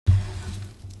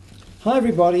Hi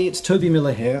everybody, it's Toby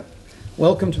Miller here.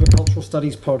 Welcome to the Cultural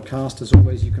Studies podcast. As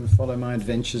always, you can follow my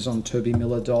adventures on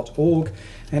tobymiller.org.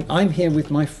 And I'm here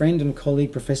with my friend and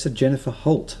colleague, Professor Jennifer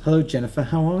Holt. Hello Jennifer,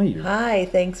 how are you? Hi,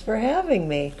 thanks for having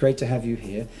me. Great to have you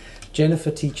here. Jennifer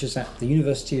teaches at the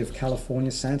University of California,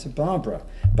 Santa Barbara.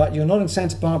 But you're not in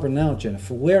Santa Barbara now,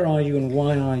 Jennifer. Where are you and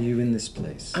why are you in this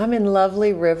place? I'm in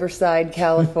lovely Riverside,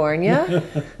 California.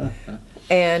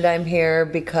 And I'm here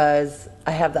because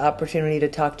I have the opportunity to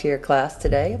talk to your class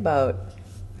today about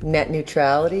net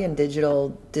neutrality and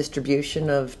digital distribution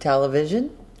of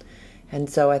television. And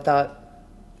so I thought,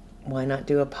 why not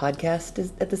do a podcast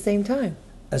at the same time?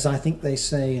 As I think they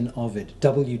say in Ovid,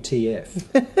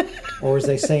 WTF. Or as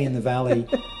they say in the Valley,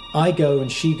 I go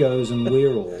and she goes and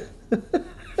we're all.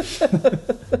 To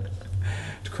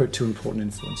quote two important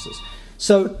influences.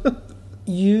 So,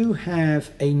 you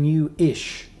have a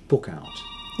new-ish book out.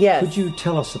 Yes. Could you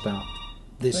tell us about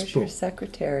this Where's book? your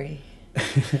secretary?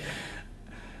 I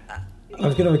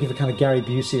was going to give a kind of Gary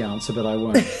Busey answer, but I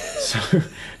won't. So,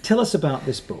 tell us about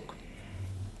this book.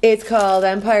 It's called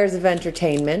Empires of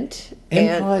Entertainment.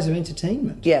 Empires of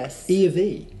Entertainment? Yes. E of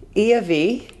E. E of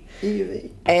E. E of E.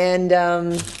 And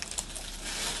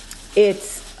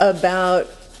it's about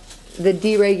the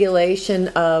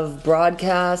deregulation of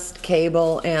broadcast,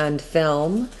 cable, and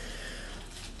film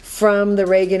from the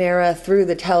Reagan era through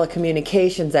the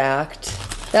Telecommunications Act.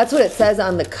 That's what it says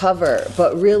on the cover,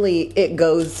 but really it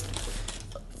goes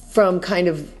from kind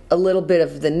of a little bit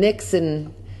of the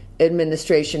Nixon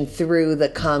administration through the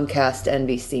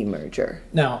Comcast-NBC merger.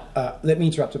 Now, let me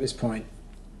interrupt at this point.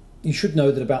 You should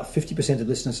know that about 50% of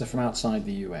listeners are from outside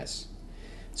the US.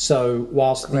 So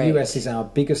whilst Great. the US is our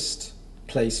biggest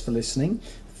place for listening,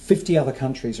 50 other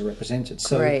countries are represented.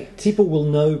 So Great. people will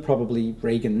know probably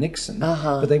Reagan-Nixon,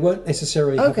 but they won't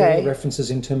necessarily have all the references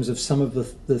in terms of some of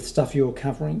the stuff you're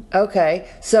covering. Okay,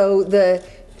 so the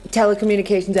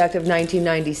Telecommunications Act of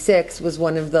 1996 was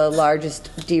one of the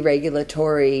largest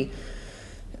deregulatory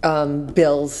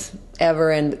bills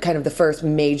ever, and kind of the first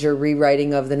major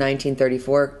rewriting of the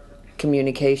 1934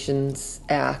 Communications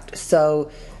Act. So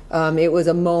it was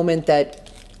a moment that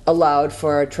allowed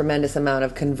for a tremendous amount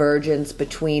of convergence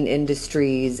between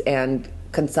industries and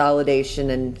consolidation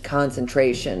and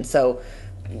concentration. So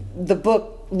the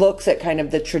book looks at kind of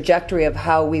the trajectory of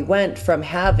how we went from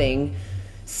having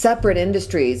separate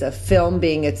industries, of film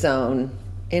being its own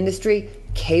industry,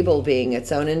 cable being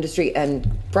its own industry, and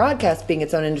broadcast being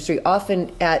its own industry,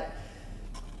 often at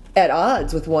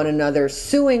odds with one another,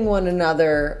 suing one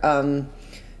another,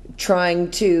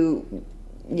 trying to,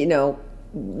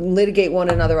 litigate one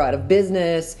another out of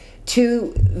business,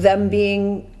 to them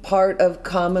being part of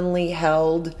commonly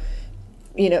held,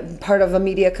 part of a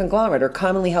media conglomerate or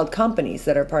commonly held companies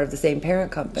that are part of the same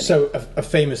parent company. So a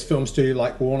famous film studio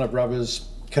like Warner Brothers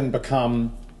can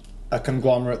become a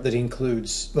conglomerate that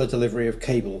includes the delivery of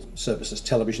cable services,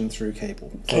 television through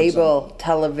cable. Cable,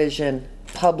 television,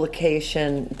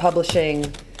 publishing,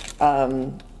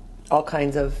 all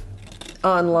kinds of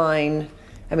online.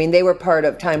 I mean, they were part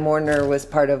of, Time Warner was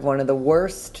part of one of the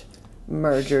worst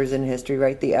mergers in history,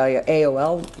 right? The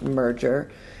AOL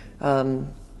merger.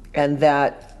 And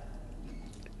that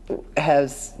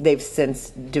they've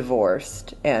since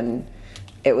divorced, and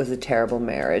it was a terrible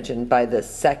marriage. And by the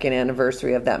second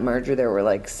anniversary of that merger, there were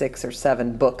like 6 or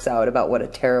 7 books out about what a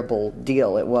terrible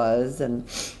deal it was. And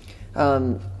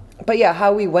but yeah,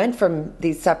 how we went from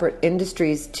these separate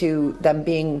industries to them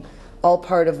being all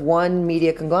part of one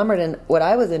media conglomerate. And what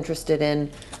I was interested in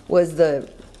was the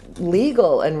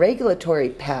legal and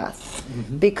regulatory path,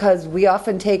 because we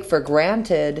often take for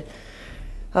granted,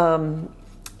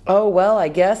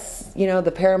 I guess,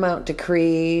 the Paramount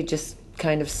Decree just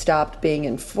kind of stopped being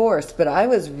enforced. But I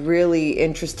was really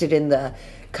interested in the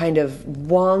kind of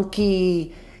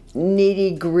wonky,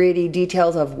 nitty-gritty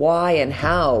details of why and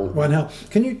how. Well, now,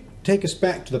 can you take us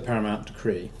back to the Paramount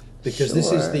Decree? Because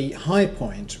This is the high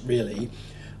point, really,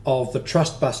 of the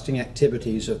trust-busting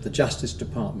activities of the Justice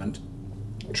Department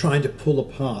trying to pull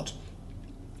apart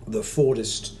the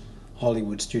Fordist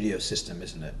Hollywood studio system,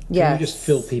 isn't it? Yes. Can you just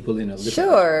fill people in a little bit?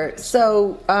 Sure.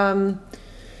 So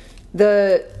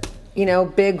the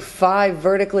big 5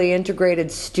 vertically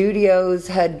integrated studios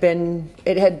had been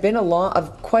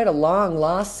quite a long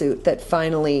lawsuit that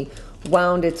finally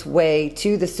wound its way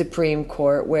to the Supreme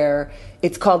Court, where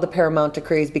it's called the Paramount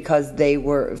Decrees because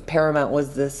Paramount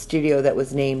was the studio that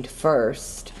was named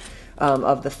first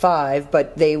of the 5,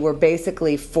 but they were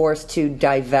basically forced to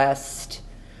divest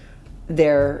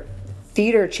their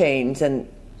theater chains, and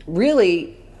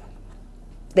really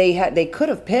they could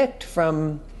have picked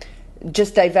from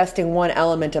just divesting one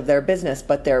element of their business,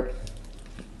 but their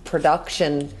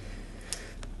production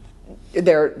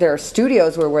their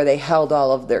studios were where they held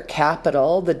all of their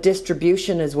capital. The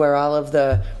distribution is where all of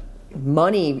the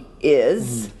money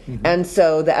is. Mm-hmm. And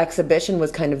so the exhibition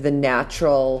was kind of the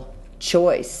natural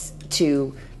choice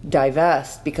to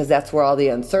divest, because that's where all the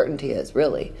uncertainty is,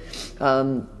 really.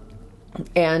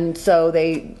 And so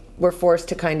they were forced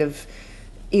to kind of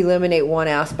eliminate one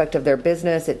aspect of their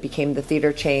business. It became the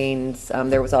theater chains.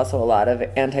 There was also a lot of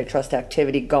antitrust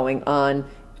activity going on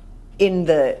in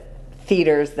the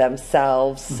theaters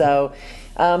themselves. Mm-hmm. So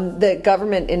the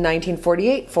government in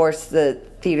 1948 forced the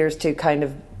theaters to kind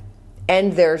of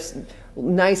end their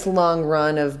nice long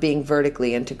run of being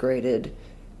vertically integrated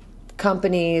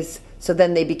companies. So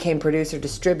then they became producer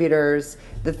distributors.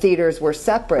 The theaters were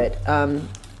separate. And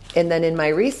then in my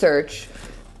research,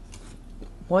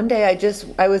 one day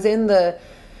I was in the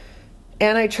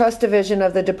antitrust division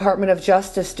of the Department of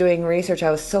Justice doing research.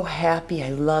 I was so happy. I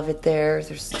love it there.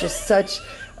 There's just such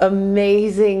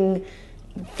amazing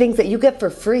things that you get for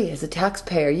free as a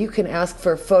taxpayer. You can ask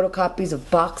for photocopies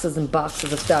of boxes and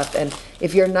boxes of stuff, and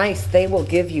if you're nice, they will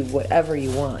give you whatever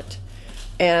you want.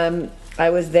 And I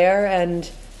was there, and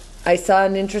I saw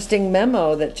an interesting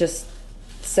memo that just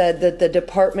said that the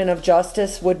Department of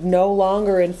Justice would no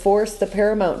longer enforce the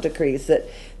Paramount decrees, that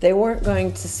they weren't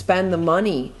going to spend the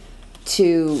money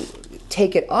to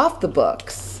take it off the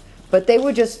books, but they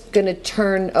were just going to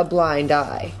turn a blind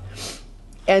eye.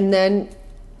 And then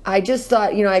I just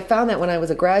thought, I found that when I was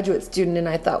a graduate student, and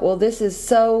I thought, well, this is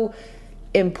so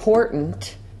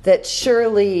important that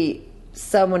surely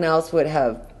someone else would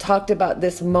have talked about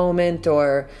this moment,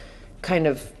 or kind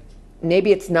of,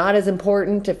 maybe it's not as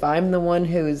important if I'm the one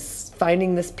who's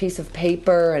finding this piece of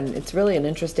paper. And it's really an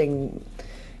interesting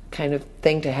kind of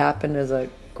thing to happen as a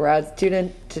grad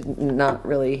student, to not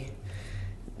really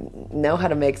know how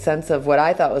to make sense of what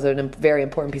I thought was a very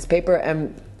important piece of paper.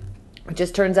 And it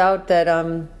just turns out that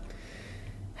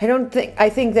I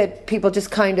think that people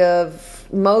just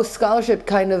most scholarship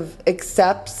kind of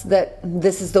accepts that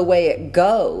this is the way it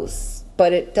goes,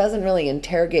 but it doesn't really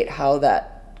interrogate how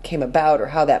that came about, or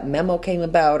how that memo came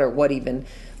about, or what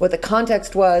the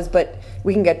context was. But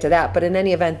we can get to that. But in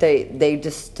any event, they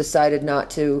just decided not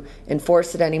to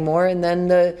enforce it anymore. And then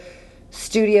the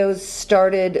studios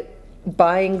started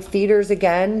buying theaters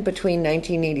again between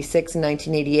 1986 and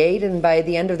 1988, and by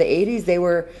the end of the 80s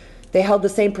they held the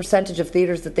same percentage of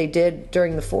theaters that they did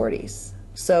during the 40s.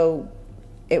 So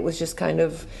it was just kind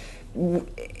of,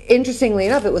 interestingly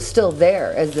enough, it was still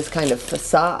there as this kind of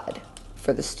facade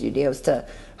for the studios to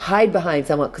hide behind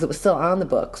somewhat, because it was still on the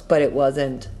books, but it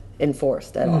wasn't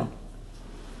enforced at all.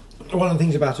 One of the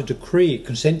things about a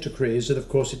consent decree, is that, of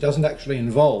course, it doesn't actually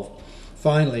involve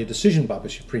finally a decision by the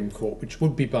Supreme Court, which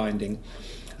would be binding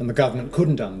and the government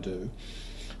couldn't undo.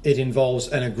 It involves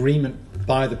an agreement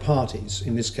by the parties,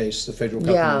 in this case the federal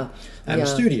government and the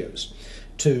studios,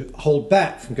 to hold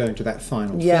back from going to that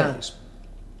final phase.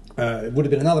 It would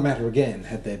have been another matter again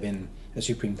had there been a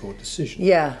Supreme Court decision.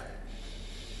 Yeah.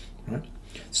 Right.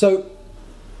 So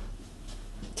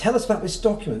tell us about this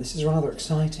document. This is rather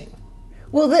exciting.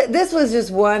 Well, this was just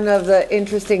one of the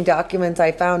interesting documents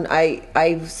I found.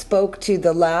 I spoke to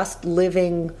the last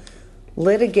living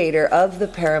litigator of the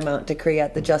Paramount decree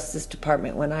at the Justice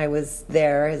Department when I was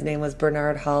there. His name was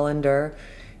Bernard Hollander,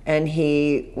 and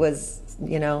he was,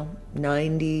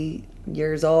 90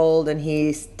 years old, and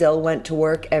he still went to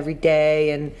work every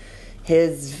day in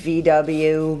his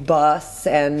VW bus,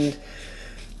 and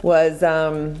was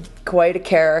quite a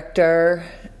character,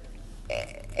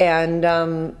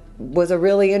 and was a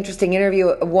really interesting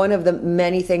interview. One of the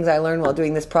many things I learned while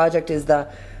doing this project is the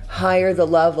higher the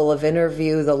level of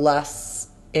interview, the less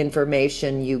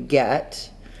information you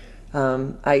get.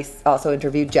 I also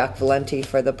interviewed Jack Valenti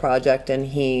for the project, and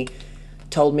he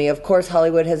told me, of course,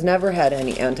 Hollywood has never had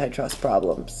any antitrust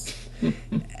problems.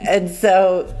 And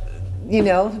so,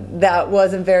 that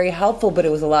wasn't very helpful, but it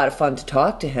was a lot of fun to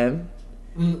talk to him.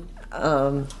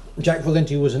 Jack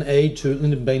Valenti was an aide to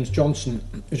Lyndon Baines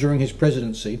Johnson during his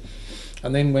presidency,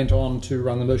 and then went on to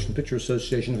run the Motion Picture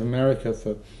Association of America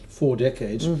for 4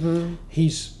 decades. Mm-hmm.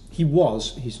 He's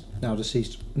now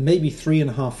deceased, maybe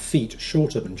 3.5 feet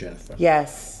shorter than Jennifer.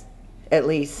 Yes, at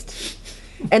least.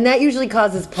 And that usually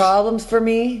causes problems for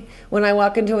me when I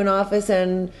walk into an office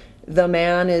and the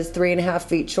man is 3.5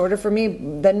 feet shorter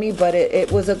than me, but it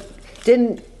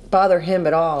didn't bother him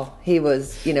at all. He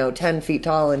was, 10 feet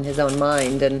tall in his own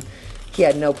mind, and he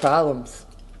had no problems.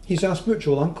 He's our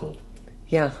spiritual uncle.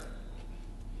 Yeah.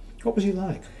 What was he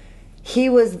like? He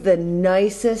was the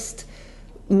nicest,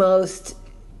 most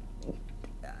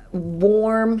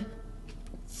warm,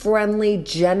 friendly,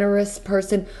 generous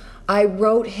person. I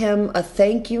wrote him a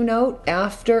thank you note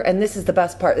after, and this is the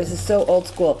best part. This is so old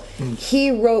school.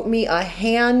 He wrote me a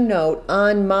hand note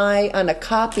on a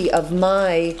copy of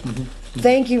my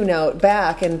thank you note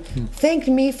back, and thanked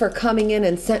me for coming in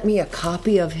and sent me a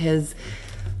copy of his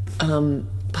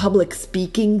public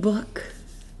speaking book,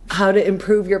 How to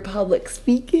Improve Your Public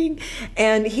Speaking.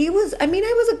 And he was, I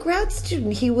was a grad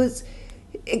student. He was,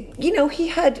 he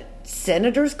had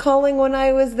senators calling when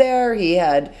I was there. He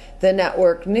had the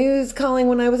network news calling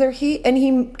when I was there. He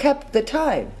kept the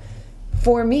time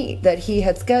for me that he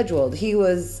had scheduled. He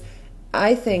was,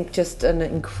 I think, just an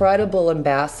incredible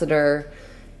ambassador.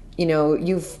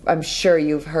 I'm sure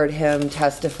you've heard him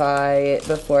testify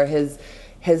before. His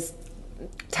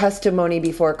testimony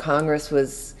before Congress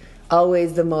was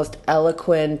always the most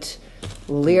eloquent,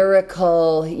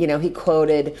 lyrical. He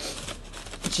quoted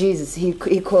Jesus. He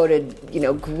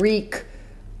quoted Greek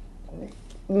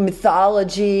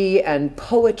mythology and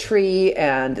poetry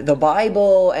and the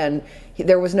Bible, and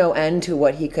there was no end to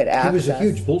what he could access. He was a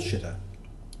huge bullshitter.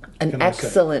 An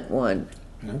excellent one.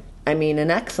 Yeah.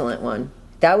 An excellent one.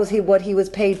 That was what he was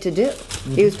paid to do.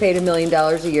 Mm-hmm. He was paid $1 million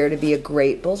a year to be a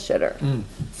great bullshitter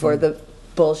for the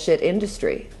bullshit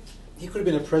industry. He could have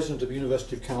been a president of the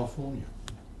University of California.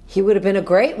 He would have been a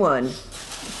great one.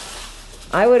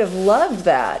 I would have loved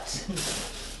that.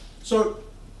 So,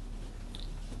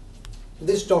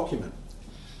 this document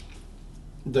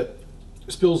that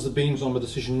spills the beans on the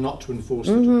decision not to enforce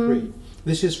the decree,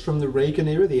 this is from the Reagan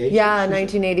era, the 80s? Yeah,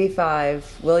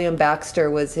 1985. William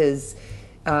Baxter was his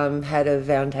head of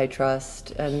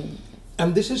antitrust. And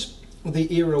this is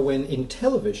the era when, in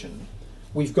television,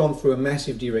 we've gone through a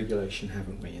massive deregulation,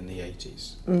 haven't we, in the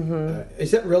 80s?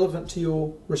 Is that relevant to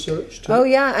your research, too? Oh,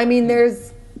 yeah.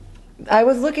 I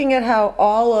was looking at how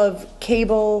all of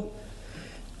cable,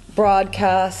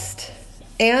 broadcast,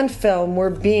 and film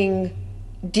were being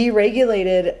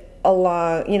deregulated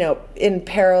along, in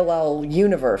parallel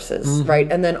universes,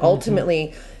 right? And then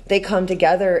ultimately they come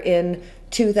together in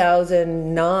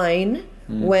 2009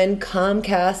 when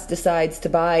Comcast decides to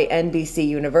buy NBC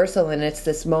Universal, and it's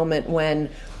this moment when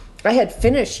I had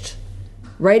finished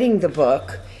writing the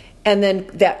book, and then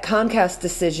that Comcast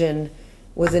decision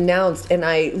was announced, and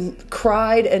I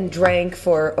cried and drank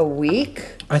for a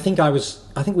week. I think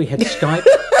we had Skype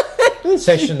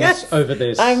sessions over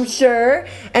this. I'm sure.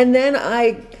 And then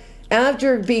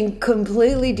after being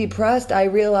completely depressed, I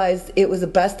realized it was the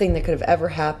best thing that could have ever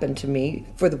happened to me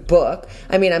for the book.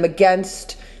 I'm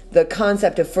against the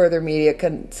concept of further media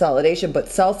consolidation, but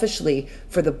selfishly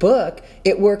for the book,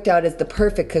 it worked out as the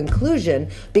perfect conclusion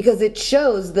because it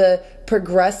shows the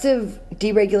progressive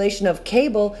deregulation of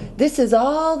cable. This is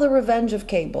all the revenge of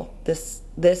cable,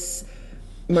 this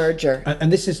merger.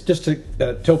 And this is, just to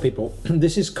tell people,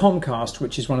 this is Comcast,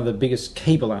 which is one of the biggest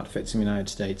cable outfits in the United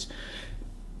States,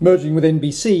 merging with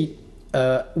NBC,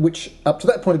 which up to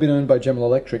that point had been owned by General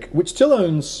Electric, which still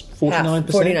owns 49%.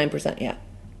 49%, yeah.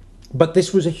 But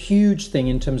this was a huge thing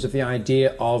in terms of the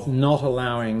idea of not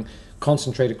allowing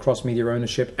concentrated cross-media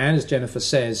ownership, and, as Jennifer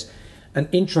says, an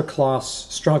intra-class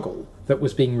struggle that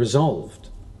was being resolved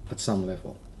at some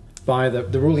level by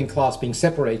the ruling class being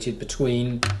separated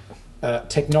between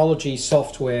technology,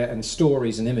 software, and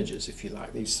stories and images, if you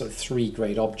like, these sort of three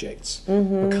great objects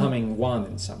becoming one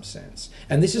in some sense.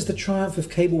 And this is the triumph of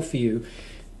cable for you.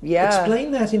 Yeah.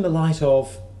 Explain that in the light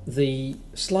of the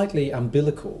slightly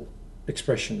umbilical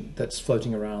expression that's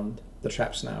floating around the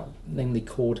traps now, namely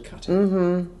cord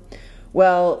cutting.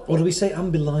 Well, or do we say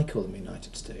umbilical in the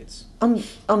United States?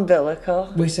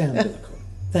 Umbilical. We say umbilical.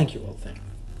 Thank you, old thing.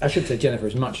 I should say Jennifer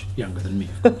is much younger than me,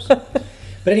 of course.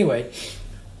 But anyway,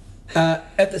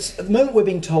 at the moment we're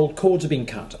being told cords are being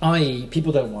cut, i.e.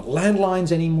 people don't want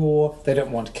landlines anymore, they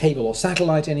don't want cable or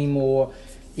satellite anymore,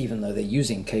 even though they're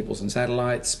using cables and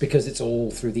satellites, because it's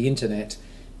all through the internet.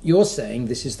 You're saying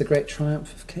this is the great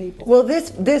triumph of cable. Well,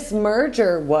 this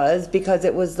merger was because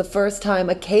it was the first time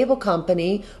a cable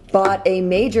company bought a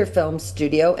major film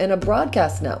studio and a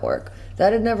broadcast network.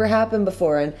 That had never happened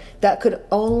before, and that could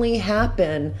only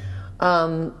happen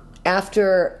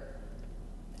after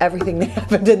everything that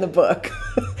happened in the book,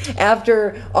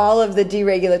 after all of the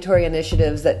deregulatory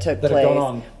initiatives that took place. Had gone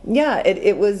on. Yeah,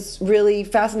 it was really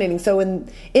fascinating. So in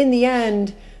the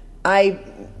end, I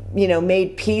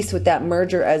made peace with that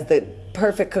merger as the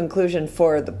perfect conclusion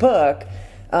for the book.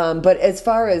 But as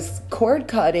far as cord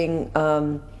cutting,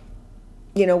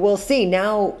 we'll see.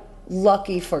 Now,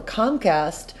 lucky for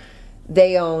Comcast,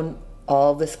 they own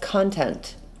all this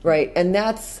content, right? And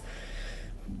that's,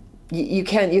 you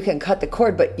can cut the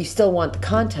cord, but you still want the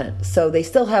content. So they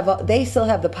still have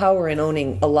the power in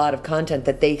owning a lot of content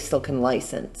that they still can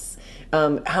license.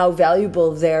 how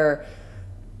valuable their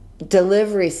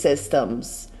delivery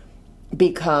systems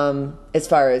become as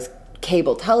far as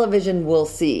cable television. We'll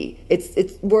see.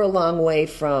 We're a long way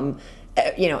from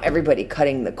everybody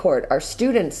cutting the cord. Our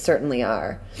students certainly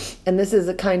are, and this is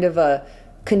a kind of a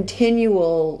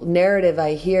continual narrative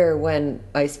I hear when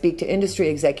I speak to industry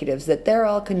executives, that they're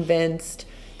all convinced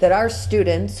that our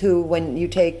students, who, when you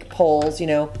take polls,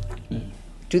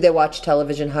 do they watch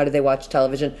television? How do they watch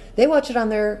television? They watch it on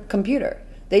their computer.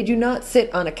 They do not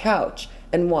sit on a couch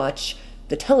and watch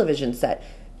the television set.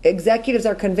 Executives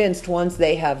are convinced once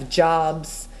they have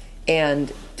jobs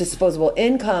and disposable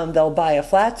income, they'll buy a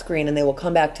flat screen and they will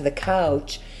come back to the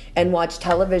couch and watch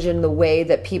television the way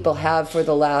that people have for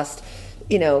the last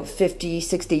 50,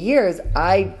 60 years.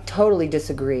 I totally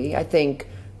disagree. I think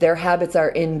their habits are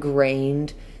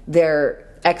ingrained. Their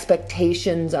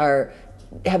expectations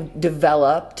have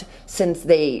developed since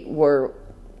they were,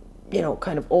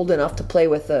 kind of old enough to play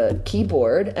with a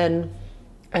keyboard. And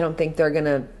I don't think they're going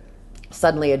to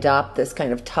suddenly adopt this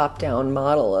kind of top-down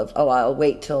model of, I'll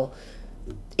wait till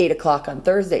 8 o'clock on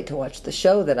Thursday to watch the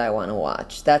show that I want to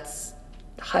watch. That's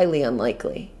highly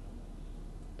unlikely.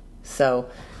 So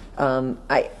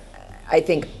I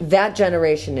think that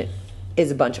generation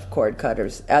is a bunch of cord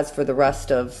cutters. As for the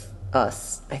rest of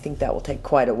us, I think that will take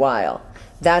quite a while.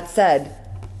 That said,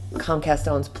 Comcast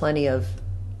owns plenty of,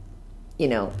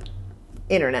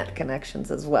 internet connections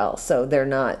as well. So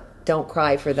don't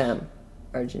cry for them,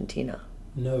 Argentina.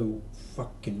 No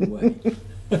fucking way.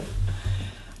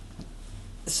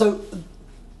 So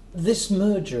this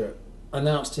merger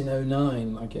announced in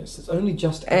 2009, I guess. It's only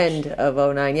just... End of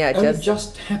 2009, yeah.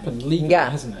 Just happened legally,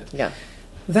 hasn't it? Yeah.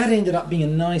 That ended up being a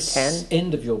nice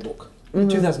end of your book. Mm-hmm.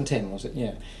 2010, was it?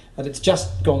 Yeah. And it's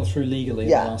just gone through legally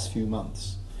in the last few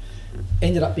months.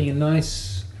 Ended up being a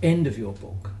nice end of your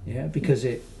book, yeah, because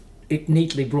it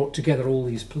neatly brought together all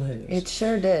these players. It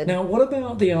sure did. Now, what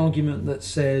about the argument that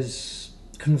says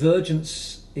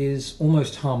convergence is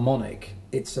almost harmonic?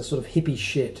 It's a sort of hippie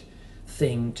shit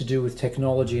thing to do with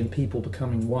technology and people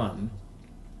becoming one,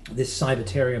 this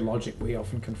cybertarian logic we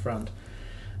often confront,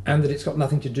 and that it's got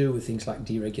nothing to do with things like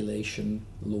deregulation,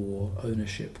 law,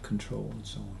 ownership, control, and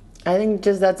so on. I think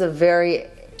just that's a very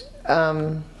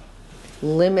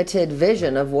limited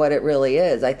vision of what it really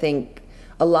is. I think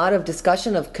a lot of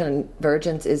discussion of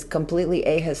convergence is completely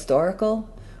ahistorical,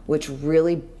 which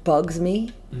really bugs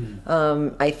me.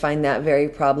 I find that very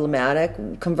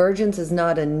problematic. Convergence is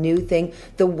not a new thing.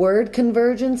 The word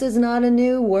convergence is not a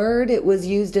new word. It was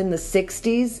used in the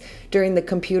 60s during the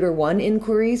Computer One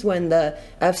inquiries when the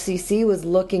FCC was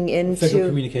looking into...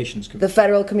 The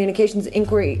Federal Communications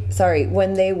Inquiry,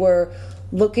 when they were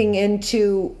looking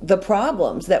into the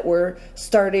problems that were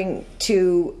starting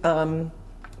to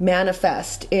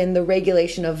manifest in the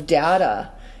regulation of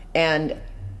data and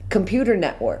computer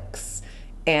networks,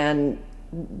 and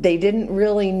they didn't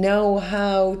really know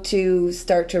how to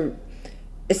start to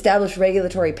establish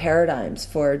regulatory paradigms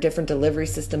for different delivery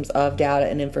systems of data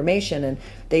and information, and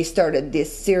they started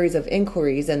this series of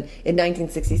inquiries, and in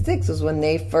 1966 was when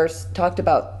they first talked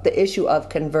about the issue of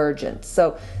convergence.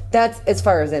 So that's as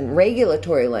far as in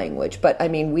regulatory language, but I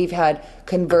mean, we've had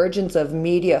convergence of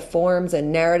media forms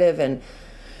and narrative and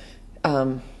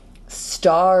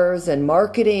stars and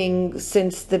marketing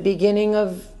since the beginning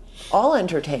of all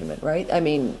entertainment, right? I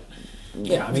mean,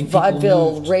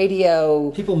 vaudeville,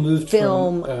 radio, people moved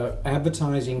film, from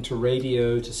advertising to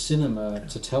radio to cinema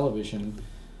to television,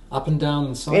 up and down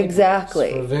and sideways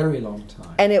exactly for a very long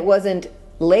time. And it wasn't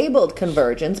labeled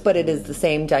convergence, but it is the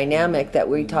same dynamic that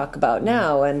we talk about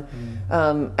now. And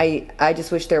I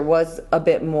just wish there was a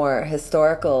bit more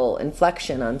historical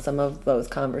inflection on some of those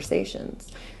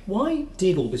conversations. Why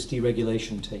did all this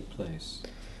deregulation take place?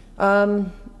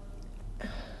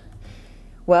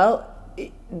 Well,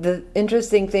 the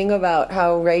interesting thing about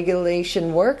how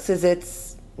regulation works is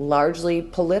it's largely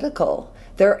political.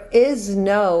 There is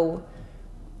no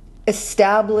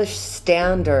established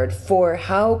standard for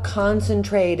how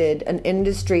concentrated an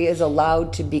industry is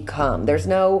allowed to become. There's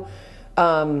no,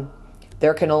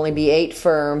 there can only be 8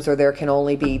 firms or there can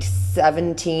only be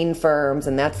 17 firms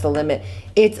and that's the limit.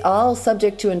 It's all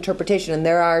subject to interpretation, and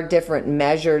there are different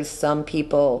measures. Some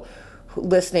people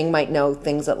listening might know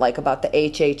things about the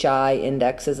HHI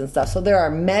indexes and stuff. So there are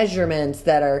measurements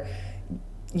that are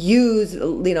used,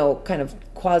 kind of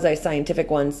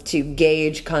quasi-scientific ones to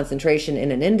gauge concentration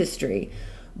in an industry.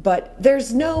 But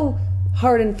there's no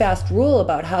hard and fast rule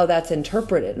about how that's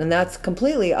interpreted, and that's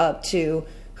completely up to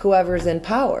whoever's in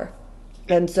power.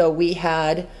 And so we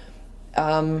had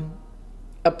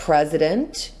a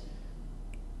president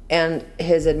and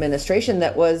his administration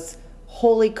that was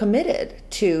wholly committed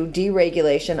to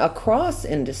deregulation across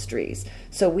industries.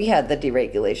 So we had the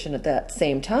deregulation at that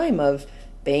same time of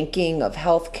banking, of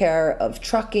healthcare, of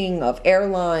trucking, of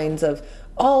airlines, of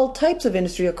all types of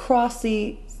industry across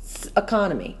the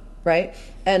economy, right?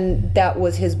 And that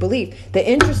was his belief. The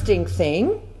interesting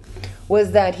thing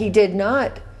was that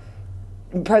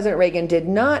President Reagan did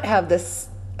not have this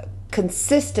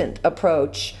consistent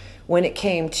approach when it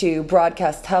came to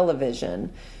broadcast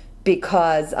television,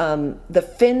 because the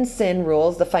FinCEN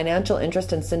rules, the financial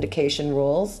interest and syndication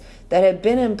rules that had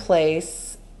been in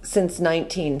place since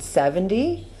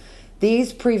 1970,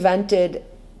 these prevented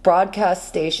broadcast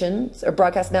stations or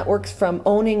broadcast networks from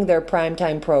owning their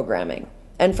primetime programming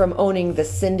and from owning the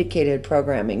syndicated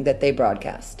programming that they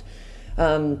broadcast.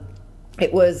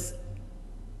 It was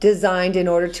designed in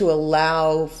order to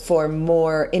allow for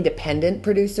more independent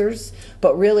producers,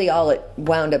 but really all it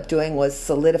wound up doing was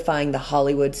solidifying the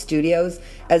Hollywood studios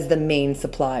as the main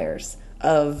suppliers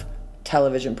of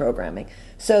television programming.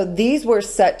 So these were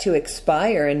set to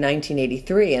expire in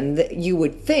 1983, and you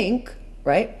would think,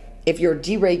 right, if you're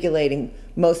deregulating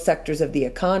most sectors of the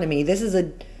economy, this is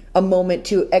a moment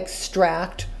to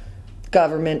extract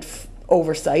government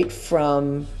oversight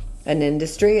from an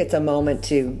industry. It's a moment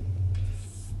to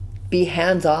be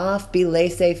hands-off, be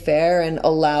laissez-faire, and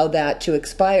allow that to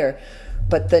expire.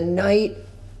 But the night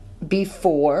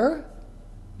before,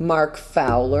 Mark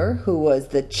Fowler, who was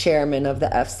the chairman of the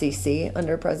FCC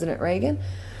under President Reagan,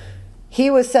 he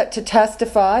was set to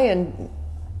testify and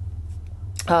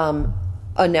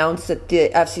announce that the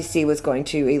FCC was going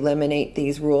to eliminate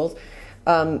these rules.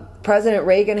 President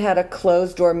Reagan had a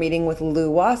closed-door meeting with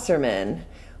Lew Wasserman.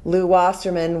 Lew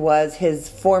Wasserman was his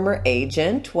former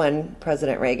agent when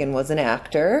President Reagan was an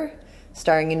actor,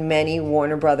 starring in many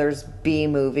Warner Brothers B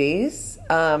movies,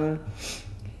 and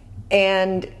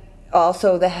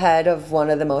also the head of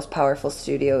one of the most powerful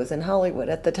studios in Hollywood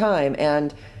at the time.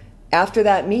 And after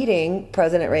that meeting,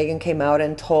 President Reagan came out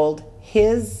and told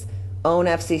his own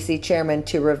FCC chairman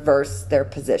to reverse their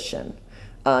position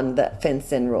on the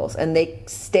FinCEN rules. And they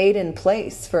stayed in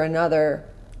place for another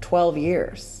 12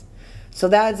 years. So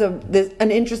that's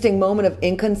an interesting moment of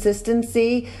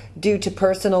inconsistency due to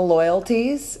personal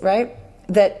loyalties, right?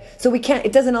 So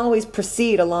it doesn't always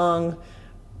proceed along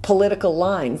political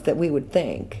lines that we would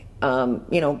think.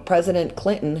 President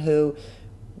Clinton, who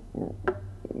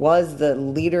was the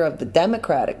leader of the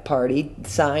Democratic Party,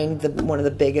 signed one of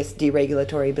the biggest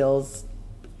deregulatory bills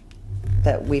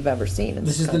that we've ever seen in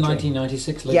this is country. The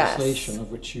 1996 legislation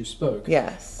of which you spoke.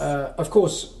 Yes. Of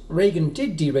course, Reagan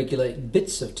did deregulate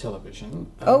bits of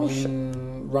television.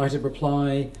 Right of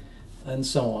reply and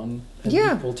so on, and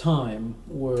equal time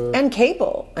were... And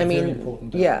cable. Very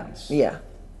important elements. Yeah.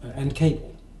 And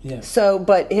cable, yeah. So,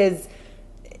 but his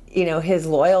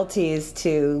loyalties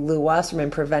to Lew Wasserman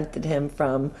prevented him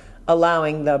from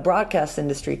allowing the broadcast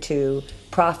industry to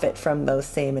profit from those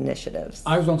same initiatives.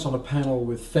 I was once on a panel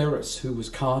with Ferris, who was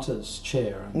Carter's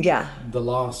chair. And the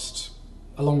last,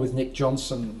 along with Nick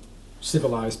Johnson,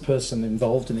 civilized person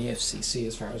involved in the FCC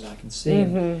as far as I can see.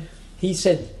 Mm-hmm. He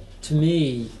said to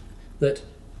me that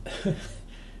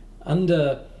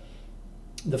under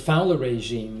the Fowler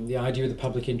regime, the idea of the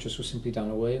public interest was simply done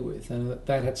away with, and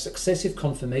that had successive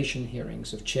confirmation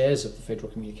hearings of chairs of the Federal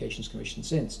Communications Commission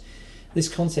since. This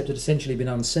concept had essentially been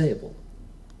unsayable,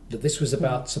 that this was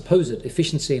about supposed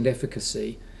efficiency and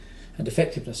efficacy and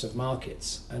effectiveness of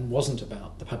markets and wasn't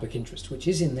about the public interest, which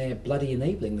is in their bloody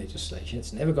enabling legislation.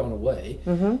 It's never gone away.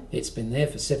 Mm-hmm. It's been there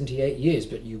for 78 years,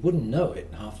 but you wouldn't know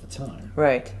it half the time.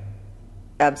 Right.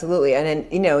 Absolutely.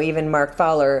 And even Mark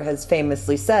Fowler has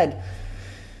famously said,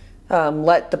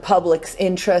 let the public's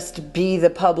interest be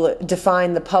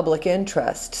define the public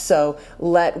interest. So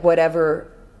let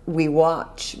whatever we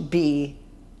watch be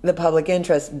the public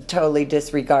interest, totally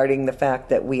disregarding the fact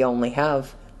that we only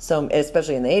have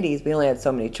especially in the 80s, we only had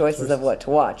so many choices of what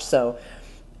to watch. So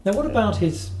now, what about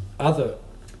his other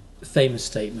famous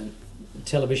statement,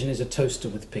 television is a toaster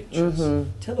with pictures? Mm-hmm.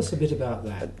 Tell us a bit about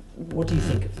that. What do you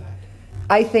think of that?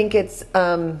 I think it's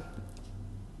an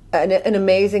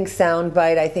amazing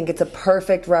soundbite. I think it's a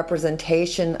perfect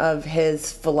representation of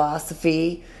his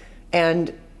philosophy,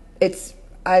 and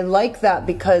I like that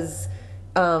because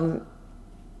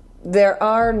there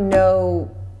are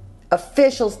no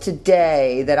officials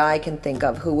today that I can think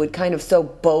of who would kind of so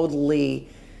boldly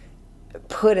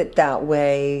put it that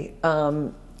way.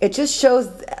 It just shows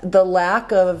the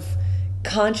lack of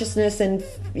consciousness and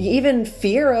even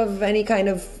fear of any kind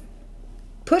of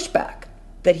pushback.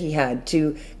 that he had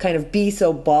to kind of be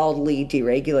so baldly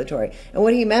deregulatory. And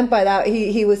what he meant by that,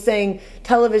 he was saying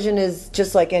television is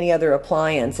just like any other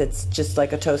appliance. It's just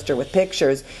like a toaster with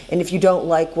pictures. And if you don't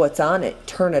like what's on it,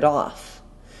 turn it off.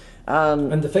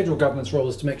 And the federal government's role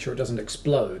is to make sure it doesn't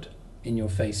explode in your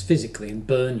face physically and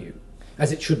burn you,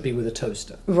 as it should be with a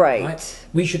toaster. Right.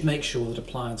 We should make sure that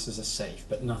appliances are safe,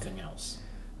 but nothing else.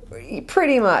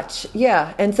 Pretty much,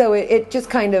 yeah. And so it just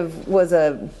kind of was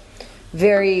a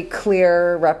very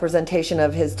clear representation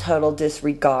of his total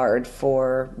disregard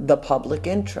for the public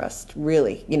interest,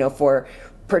 really, for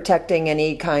protecting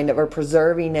any kind of, or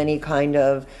preserving any kind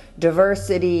of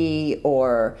diversity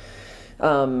or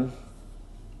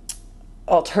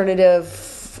alternative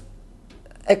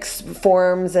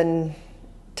forms and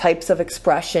types of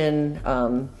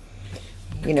expression.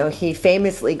 He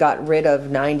famously got rid of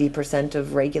 90%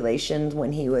 of regulations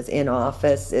when he was in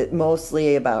office,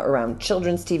 mostly around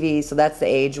children's TV. So that's the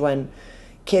age when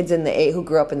kids who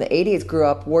grew up in the 80s grew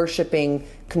up worshiping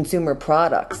consumer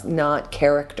products, not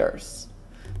characters.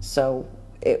 So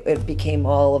it became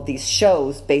all of these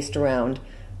shows based around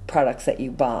products that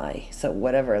you buy. So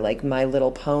whatever, like My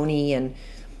Little Pony, and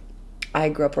I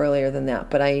grew up earlier than that,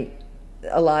 but a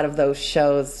lot of those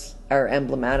shows are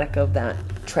emblematic of that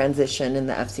transition in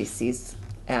the FCC's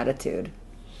attitude.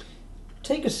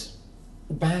 Take us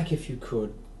back, if you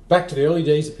could, back to the early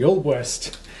days of the Old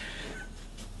West.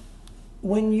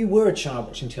 When you were a child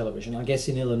watching television, I guess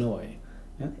in Illinois.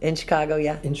 Yeah? In Chicago,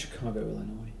 yeah. In Chicago,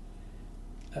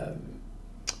 Illinois.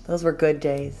 Those were good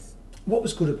days. What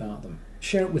was good about them?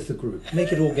 Share it with the group.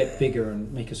 Make it all get bigger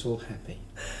and make us all happy.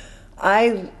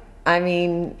 I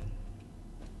mean,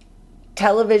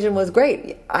 television was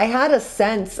great. I had a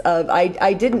sense of,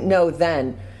 I didn't know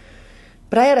then,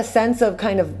 but I had a sense of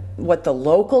kind of what the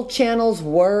local channels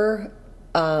were,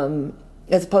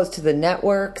 as opposed to the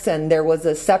networks, and there was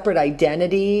a separate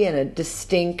identity and a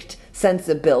distinct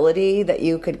sensibility that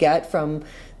you could get from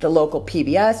the local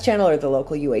PBS channel or the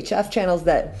local UHF channels,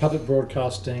 that public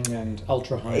broadcasting and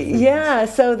ultra high frequency. Yeah,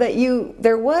 so that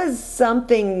there was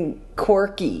something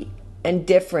quirky and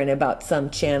different about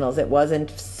some channels. It wasn't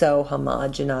so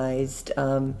homogenized.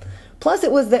 Plus,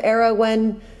 it was the era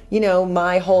when,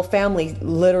 my whole family,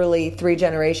 literally 3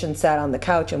 generations, sat on the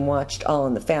couch and watched All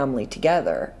in the Family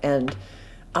together. And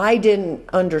I didn't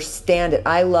understand it.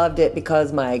 I loved it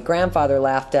because my grandfather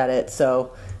laughed at it,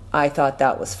 so I thought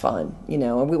that was fun.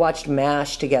 And we watched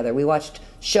MASH together. We watched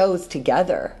shows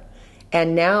together.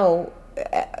 And now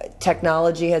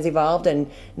technology has evolved, and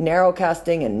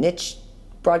narrowcasting and niche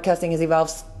broadcasting has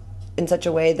evolved in such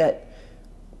a way that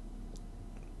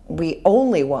we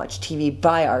only watch TV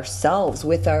by ourselves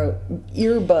with our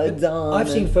earbuds on. I've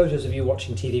seen photos of you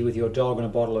watching TV with your dog and a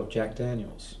bottle of Jack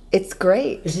Daniels. It's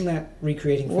great. Isn't that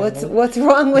recreating family? What's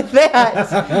wrong with that?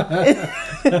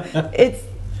 It's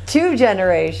 2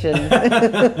 generations.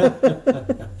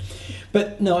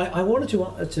 But no, I wanted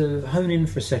to hone in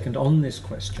for a second on this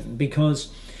question,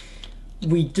 because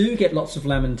we do get lots of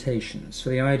lamentations for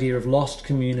the idea of lost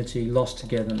community, lost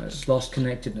togetherness, lost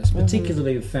connectedness,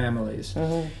 particularly of families,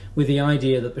 with the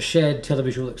idea that the shared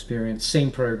televisual experience, same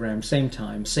program, same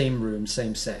time, same room,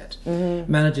 same set,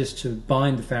 manages to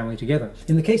bind the family together.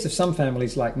 In the case of some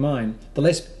families like mine, the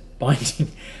less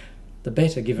binding, the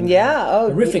better, given how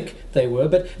horrific they were.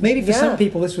 But maybe for some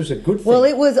people this was a good thing. Well,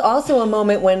 it was also a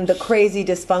moment when the crazy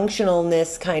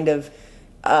dysfunctionalness kind of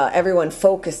everyone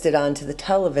focused it onto the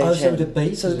television.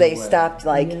 So they stopped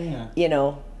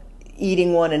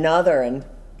eating one another and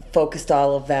focused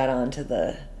all of that onto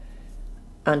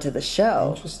the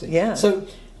show. Interesting. Yeah. So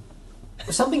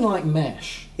something like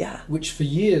MASH, which for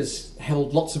years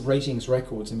held lots of ratings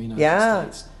records in the United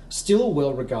States, still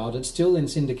well regarded, still in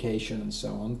syndication and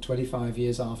so on, 25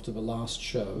 years after the last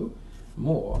show,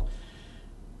 more.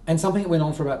 And something that went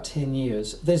on for about 10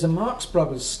 years. There's a Marx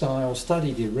Brothers style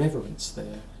studied irreverence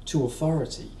there to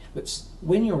authority. But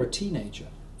when you're a teenager,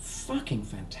 fucking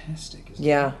fantastic, isn't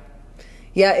it?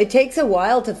 Yeah, it takes a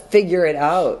while to figure it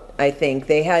out, I think.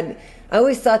 I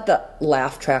always thought the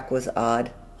laugh track was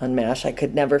odd on MASH. I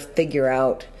could never figure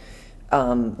out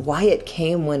why it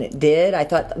came when it did. I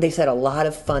thought they said a lot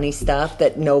of funny stuff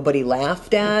that nobody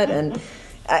laughed at, and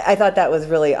I thought that was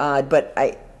really odd. But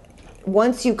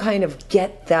once you kind of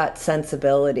get that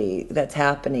sensibility that's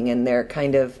happening, and they're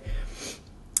kind of,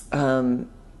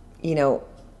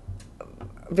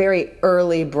 very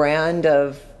early brand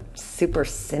of super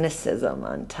cynicism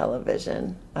on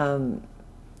television,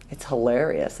 it's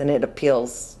hilarious, and it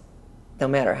appeals no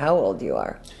matter how old you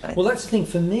are. Well, that's the thing.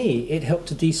 For me, it helped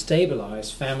to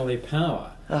destabilize family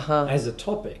power as a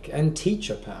topic, and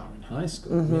teacher power in high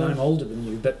school. I mean, I'm older than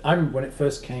you, but I remember when it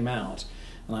first came out,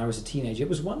 and I was a teenager, it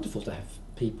was wonderful to have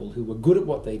people who were good at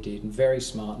what they did and very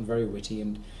smart and very witty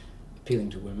and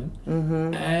appealing to women,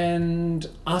 and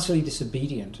utterly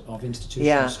disobedient of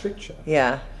institutional stricture.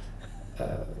 Yeah.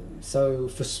 So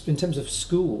in terms of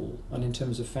school and in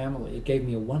terms of family, it gave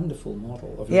me a wonderful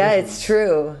model of it's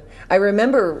true. I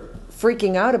remember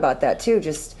freaking out about that too,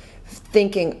 just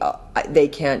thinking, they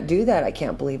can't do that. I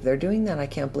can't believe they're doing that. I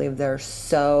can't believe they're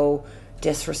so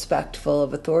disrespectful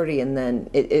of authority. And then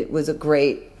it was a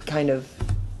great kind of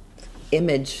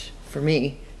image for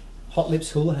me. Hot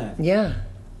Lips Houlihan. Yeah.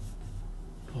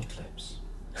 Hot Lips.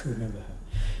 Remember her.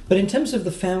 But in terms of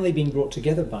the family being brought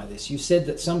together by this, you said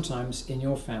that sometimes in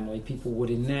your family people would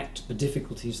enact the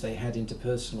difficulties they had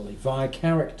interpersonally via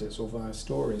characters or via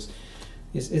stories.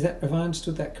 Is that, have I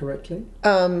understood that correctly?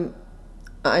 I'm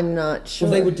not sure.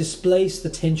 Well, they would displace the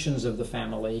tensions of the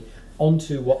family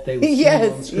onto what they were seeing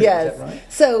on screen. Yes. Is that right?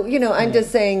 So, I'm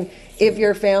just saying, if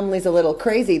your family's a little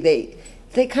crazy,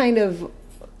 they kind of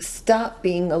stop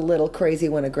being a little crazy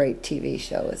when a great TV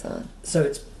show is on.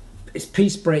 So it's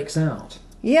peace breaks out.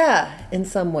 Yeah, in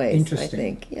some ways. Interesting. I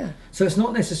think. Yeah. So it's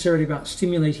not necessarily about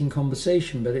stimulating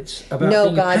conversation, but it's about no,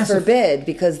 being God forbid,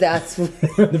 because that's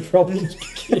the problems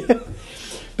begin.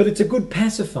 But it's a good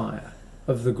pacifier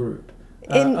of the group.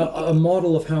 A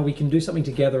model of how we can do something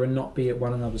together and not be at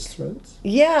one another's throats.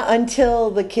 Yeah,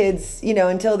 until the kids,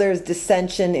 until there's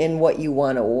dissension in what you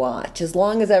want to watch. As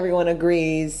long as everyone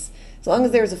agrees, as long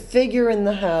as there's a figure in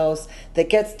the house that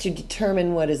gets to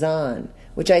determine what is on,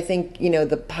 which I think,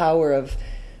 the power of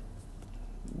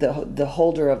the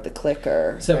holder of the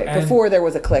clicker. So, right? Before there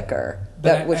was a clicker,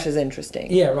 which is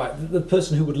interesting. Yeah, right. The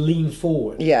person who would lean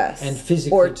forward, yes, and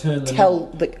physically or turn the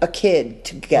tell a kid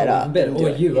to get up, better, or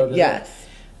you over yes. there.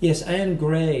 Yes, Anne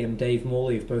Gray and Dave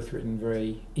Morley have both written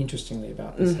very interestingly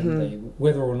about this, haven't they?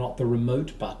 Whether or not the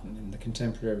remote button in the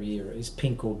contemporary era is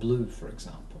pink or blue, for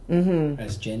example,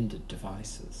 as gendered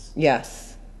devices.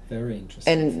 Yes. Very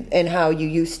interesting. And how you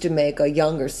used to make a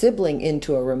younger sibling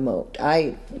into a remote.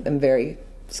 I am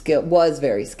was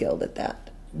very skilled at that.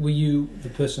 Were you the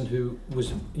person who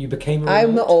you became a remote?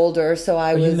 I'm older, so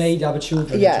I was... You made other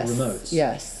children into remotes?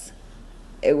 Yes.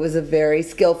 It was a very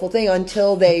skillful thing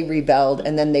until they rebelled,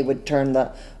 and then they would turn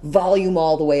the volume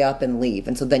all the way up and leave.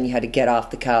 And so then you had to get off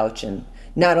the couch and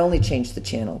not only change the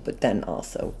channel, but then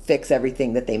also fix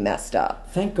everything that they messed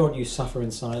up. Thank God you suffer in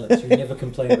silence. You never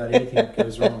complain about anything that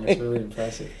goes wrong. It's really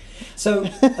impressive. So,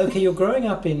 okay, you're growing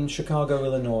up in Chicago,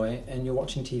 Illinois, and you're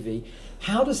watching TV.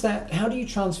 How do you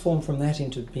transform from that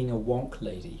into being a wonk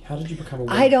lady? How did you become a wonk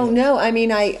lady? I don't know. I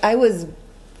mean, I was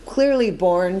clearly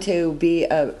born to be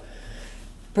a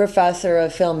professor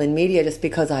of film and media just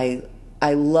because I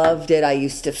loved it. I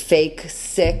used to fake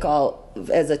sick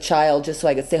as a child just so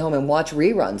I could stay home and watch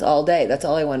reruns all day. That's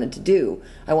all I wanted to do.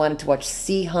 I wanted to watch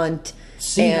Sea Hunt.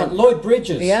 Lloyd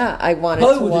Bridges. Yeah, I wanted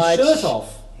to watch... with his shirt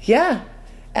off. Yeah.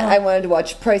 I wanted to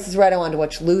watch Price is Right. I wanted to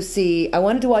watch Lucy. I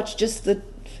wanted to watch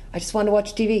I just wanted to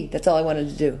watch TV. That's all I wanted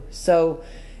to do. So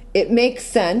it makes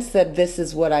sense that this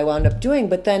is what I wound up doing.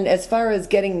 But then as far as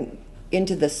getting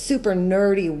into the super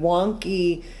nerdy,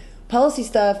 wonky policy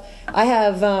stuff, I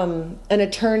have an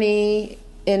attorney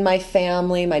in my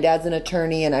family. My dad's an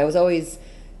attorney, and I was always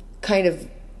kind of,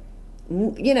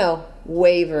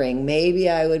 wavering. Maybe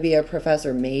I would be a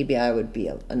professor. Maybe I would be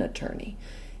an attorney.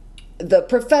 The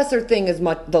professor thing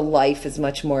the life is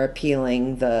much more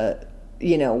appealing.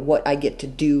 What I get to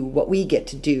do, what we get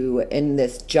to do in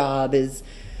this job is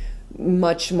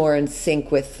much more in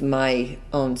sync with my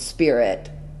own spirit.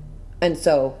 And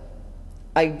so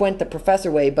I went the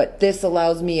professor way, but this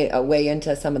allows me a way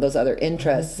into some of those other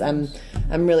interests. I'm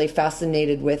really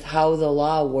fascinated with how the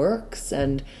law works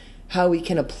and how we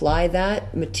can apply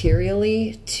that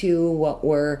materially to what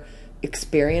we're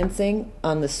experiencing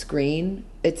on the screen.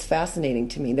 It's fascinating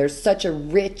to me. There's such a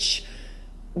rich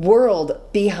world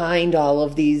behind all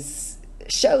of these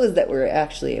shows that we're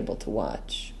actually able to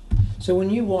watch. So when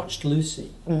you watched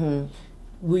Lucy,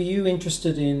 were you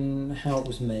interested in how it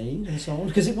was made and so on?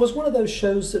 Because it was one of those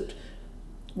shows that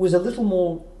was a little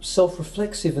more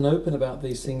self-reflexive and open about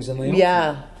these things than they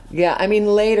often. Yeah. I mean,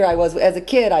 later as a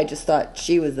kid, I just thought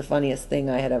she was the funniest thing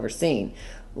I had ever seen.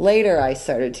 Later, I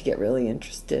started to get really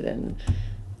interested in,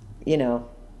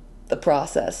 the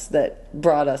process that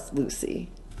brought us Lucy.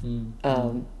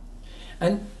 And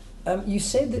you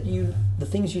said that the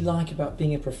things you like about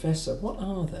being a professor, what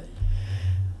are they?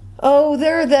 Oh,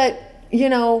 they're that,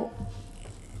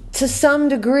 to some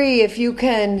degree, if you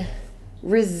can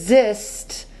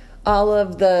resist all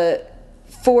of the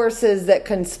forces that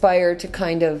conspire to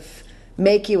kind of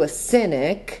make you a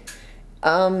cynic,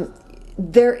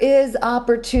 there is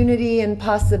opportunity and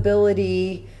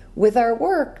possibility with our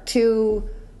work to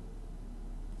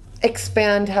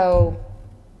expand how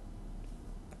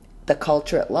the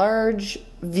culture at large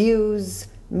views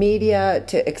media,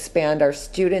 to expand our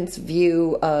students'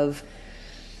 view of,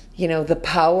 the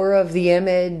power of the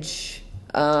image,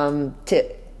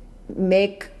 to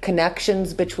make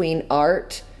connections between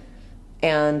art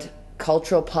and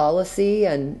cultural policy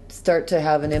and start to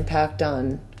have an impact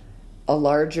on a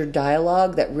larger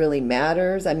dialogue that really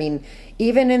matters. I mean,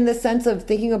 even in the sense of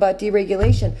thinking about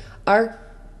deregulation, our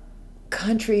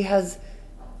country has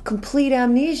complete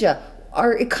amnesia.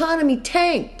 Our economy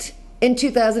tanked in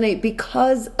 2008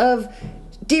 because of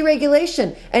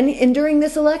deregulation. And during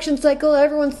this election cycle,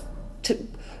 everyone's,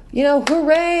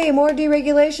 hooray, more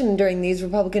deregulation during these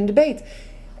Republican debates.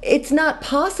 It's not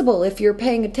possible if you're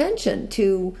paying attention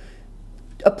to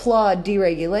applaud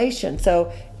deregulation.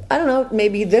 So I don't know,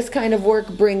 maybe this kind of work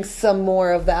brings some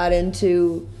more of that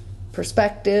into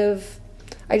perspective.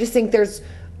 I just think there's,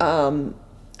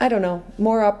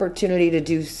 more opportunity to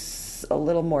do a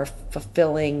little more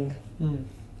fulfilling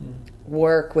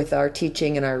work with our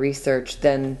teaching and our research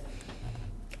than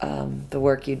the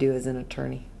work you do as an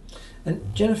attorney.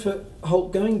 And Jennifer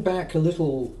Holt, going back a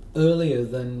little earlier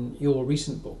than your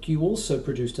recent book, you also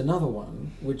produced another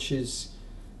one, which is,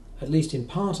 at least in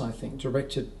part, I think,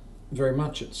 directed very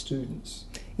much at students.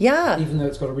 Yeah. Even though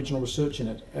it's got original research in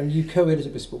it. And you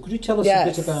co-edited this book. Could you tell us a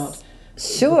bit about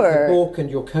the book and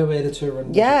your co-editor?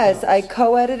 And yes, I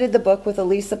co-edited the book with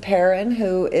Elisa Perrin,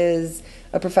 who is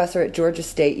a professor at Georgia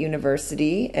State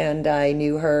University, and I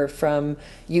knew her from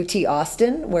UT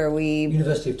Austin,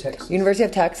 University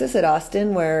of Texas at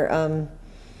Austin, where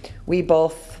we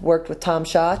both worked with Tom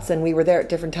Schatz, and we were there at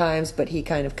different times, but he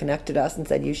kind of connected us and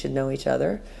said, you should know each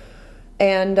other.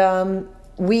 And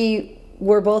we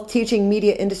were both teaching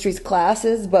media industries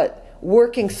classes, but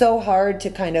working so hard to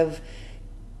kind of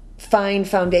find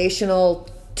foundational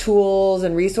tools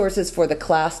and resources for the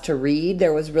class to read.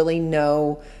 There was really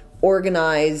no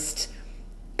organized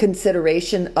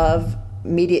consideration of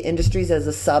media industries as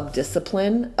a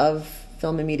sub-discipline of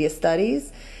film and media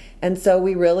studies. And so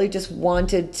we really just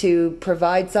wanted to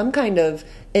provide some kind of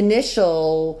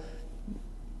initial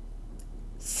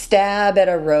stab at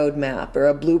a roadmap or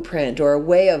a blueprint or a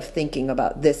way of thinking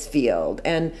about this field.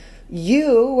 And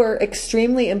you were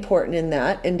extremely important in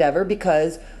that endeavor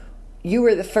because you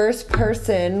were the first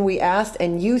person we asked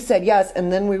and you said yes.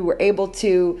 And then we were able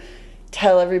to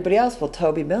tell everybody else, well,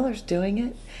 Toby Miller's doing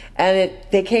it. And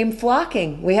they came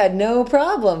flocking. We had no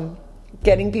problem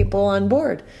getting people on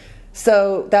board.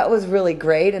 So that was really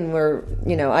great. And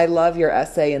I love your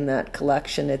essay in that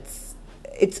collection. It's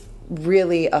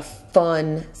really a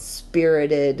fun,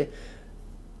 spirited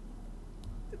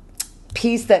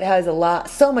piece that has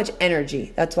so much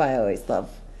energy. That's why I always love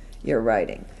your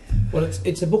writing. Well,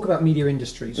 it's a book about media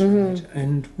industries, right?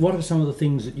 And what are some of the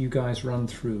things that you guys run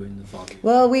through in the volume?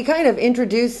 Well, we kind of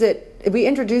introduce it. We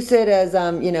introduce it as,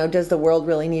 does the world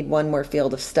really need one more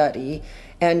field of study?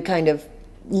 And kind of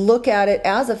look at it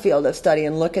as a field of study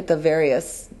and look at the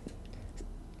various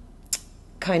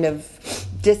kind of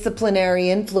disciplinary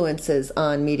influences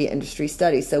on media industry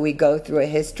studies. So we go through a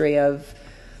history of,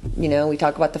 we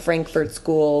talk about the Frankfurt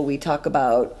School, we talk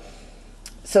about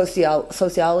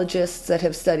sociologists that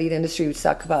have studied industry, we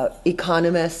talk about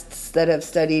economists that have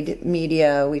studied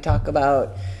media, we talk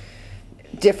about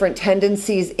different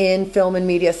tendencies in film and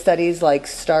media studies like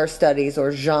star studies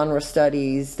or genre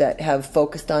studies that have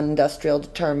focused on industrial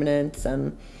determinants,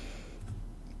 and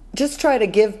just try to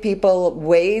give people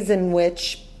ways in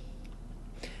which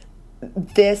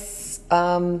this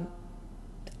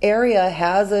area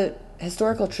has a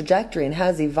historical trajectory and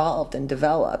has evolved and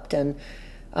developed, and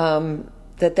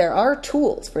that there are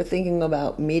tools for thinking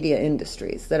about media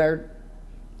industries that are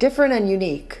different and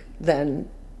unique than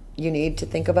you need to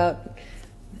think about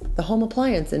the home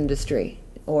appliance industry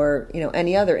or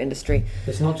any other industry.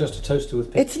 It's not just a toaster with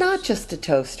pictures. It's not just a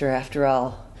toaster, after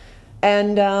all.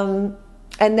 And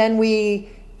then we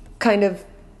kind of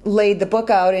laid the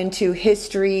book out into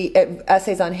history,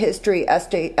 essays on history,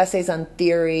 essays on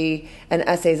theory, and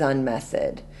essays on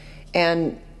method.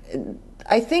 And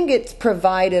I think it's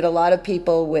provided a lot of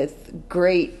people with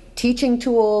great teaching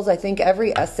tools. I think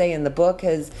every essay in the book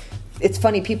it's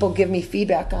funny, people give me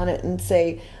feedback on it and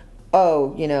say,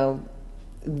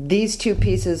 these two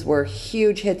pieces were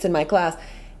huge hits in my class.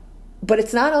 But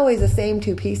it's not always the same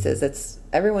two pieces.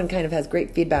 Everyone kind of has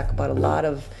great feedback about a lot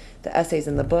of the essays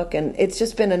in the book, and it's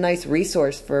just been a nice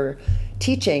resource for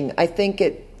teaching. I think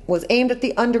it was aimed at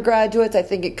the undergraduates. I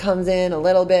think it comes in a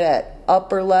little bit at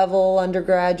upper level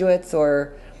undergraduates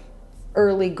or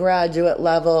early graduate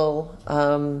level.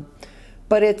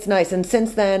 But it's nice. And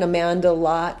since then, Amanda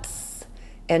Lotz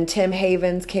and Tim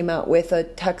Havens came out with a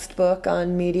textbook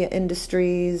on media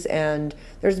industries, and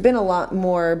there's been a lot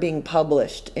more being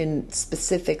published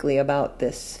specifically about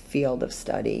this field of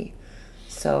study.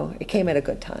 So it came at a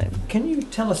good time. Can you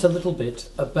tell us a little bit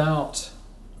about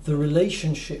the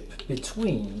relationship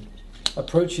between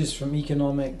approaches from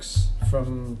economics,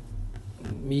 from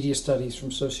media studies, from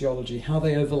sociology, how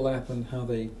they overlap and how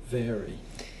they vary?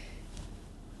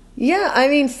 Yeah, I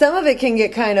mean, some of it can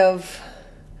get kind of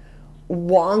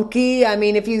wonky. I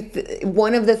mean,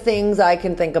 one of the things I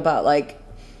can think about, like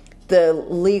the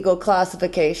legal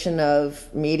classification of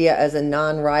media as a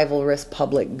non-rivalrous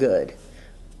public good,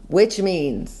 which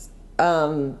means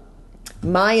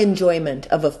my enjoyment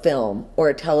of a film or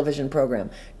a television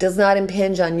program does not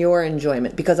impinge on your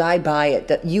enjoyment because I buy it.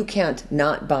 That you can't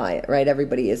not buy it, right?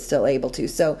 Everybody is still able to.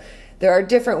 So there are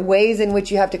different ways in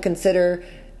which you have to consider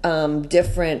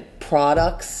different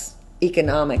products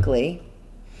economically.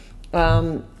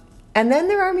 And then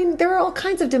there are all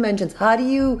kinds of dimensions. How do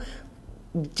you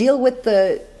deal with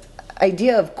the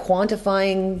idea of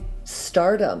quantifying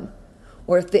stardom,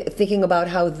 or thinking about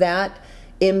how that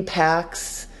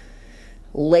impacts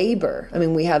labor? I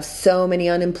mean, we have so many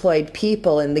unemployed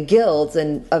people in the guilds,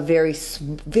 and a very,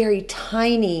 very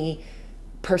tiny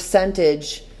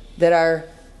percentage that are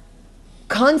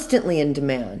constantly in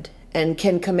demand and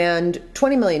can command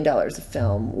 $20 million a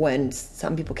film when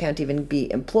some people can't even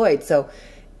be employed. So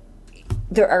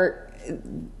there are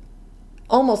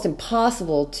almost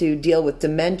impossible to deal with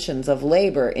dimensions of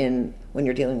labor when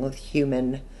you're dealing with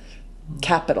human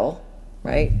capital,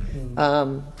 right?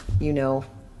 You know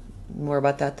more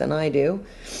about that than I do.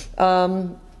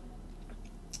 And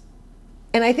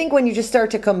I think when you just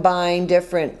start to combine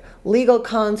different legal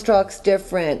constructs,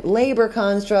 different labor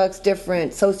constructs,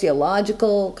 different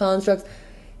sociological constructs,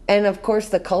 and of course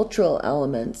the cultural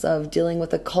elements of dealing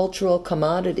with a cultural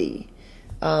commodity,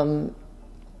 and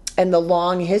the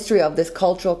long history of this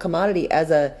cultural commodity as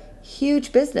a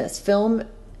huge business. Film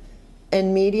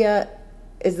and media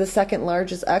is the second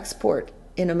largest export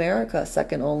in America,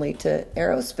 second only to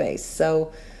aerospace.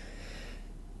 So,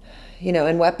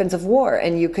 and weapons of war.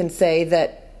 And you can say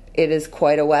that it is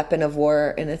quite a weapon of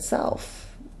war in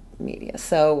itself, media.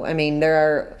 So, I mean,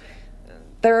 there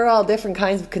are all different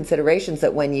kinds of considerations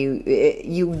that when you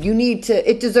need to,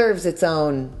 it deserves its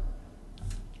own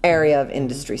area of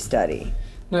industry study.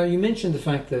 Now, you mentioned the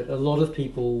fact that a lot of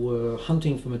people were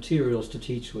hunting for materials to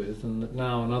teach with, and that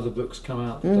now another book's come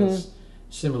out that does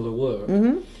similar work.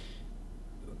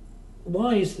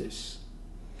 Why is this?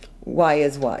 Why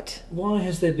is what? Why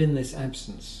has there been this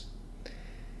absence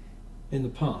in the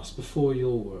past, before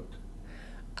your work?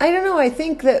 I don't know. I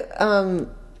think that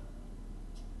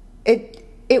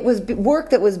it was work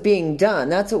that was being done.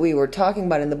 That's what we were talking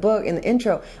about in the book, in the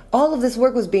intro. All of this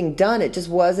work was being done. It just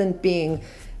wasn't being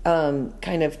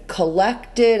kind of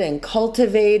collected and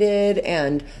cultivated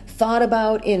and thought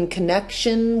about in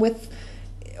connection with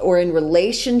or in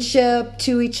relationship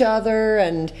to each other.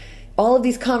 And all of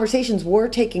these conversations were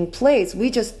taking place.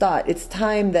 We just thought it's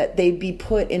time that they be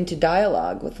put into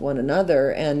dialogue with one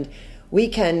another, and we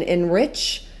can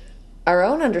enrich our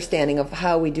own understanding of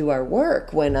how we do our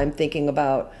work. When I'm thinking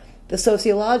about the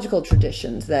sociological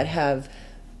traditions that have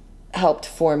helped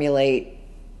formulate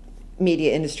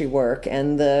media industry work,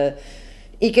 and the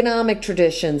economic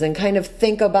traditions, and kind of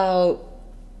think about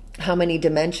how many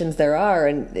dimensions there are.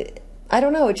 And I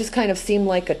don't know, it just kind of seemed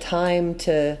like a time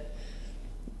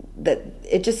that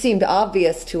it just seemed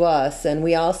obvious to us. And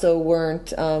we also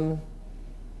weren't,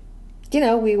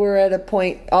 we were at a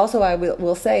point, also I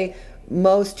will say,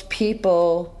 most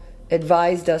people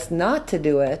advised us not to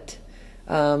do it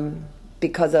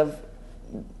because of,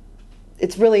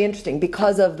 it's really interesting,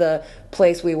 because of the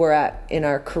place we were at in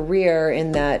our career,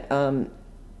 in that an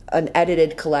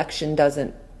edited collection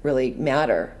doesn't really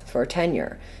matter for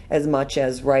tenure as much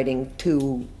as writing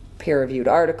 2 peer-reviewed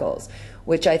articles,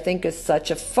 which I think is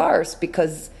such a farce,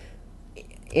 because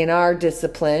in our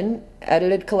discipline,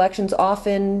 edited collections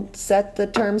often set the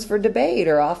terms for debate,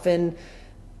 or often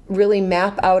really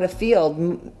map out a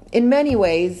field in many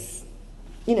ways,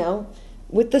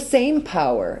 with the same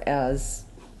power as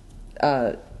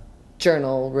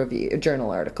journal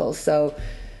articles. So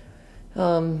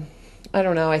I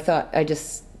don't know.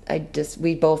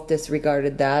 We both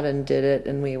disregarded that and did it,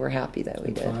 and we were happy that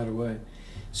we did. Fired away.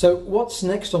 So what's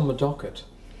next on the docket?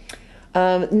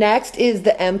 Next is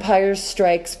The Empire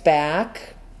Strikes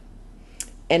Back,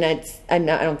 and I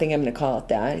don't think I'm going to call it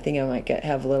that. I think I might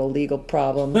have a little legal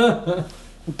problem.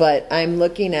 But I'm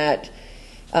looking at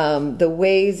the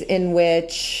ways in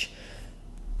which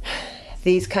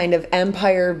these kind of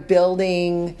empire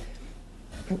building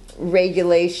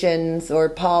regulations or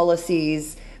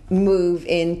policies move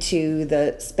into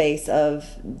the space of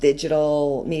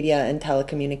digital media and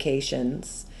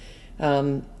telecommunications.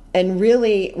 And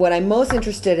really, what I'm most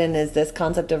interested in is this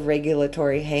concept of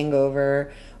regulatory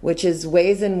hangover, which is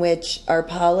ways in which our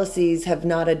policies have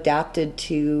not adapted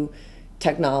to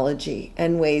technology,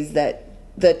 and ways that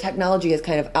the technology has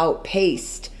kind of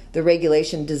outpaced the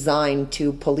regulation designed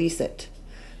to police it.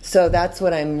 So that's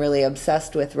what I'm really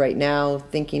obsessed with right now,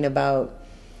 thinking about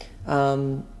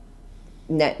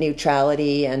net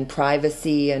neutrality and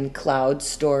privacy and cloud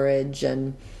storage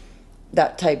and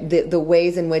that type, the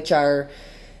ways in which our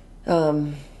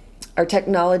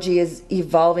technology is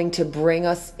evolving to bring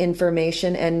us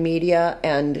information and media,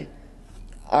 and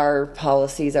our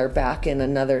policies are back in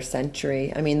another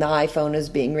century. I mean, the iPhone is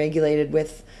being regulated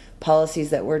with policies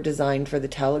that were designed for the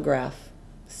telegraph.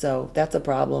 So that's a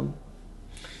problem.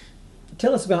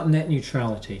 Tell us about net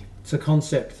neutrality. It's a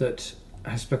concept that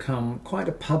has become quite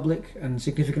a public and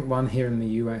significant one here in the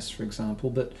US, for example,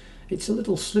 but it's a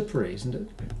little slippery, isn't it?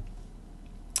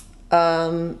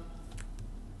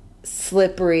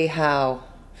 Slippery how?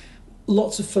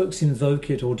 Lots of folks invoke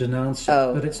it or denounce it,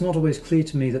 but it's not always clear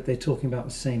to me that they're talking about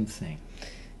the same thing.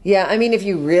 Yeah, I mean, if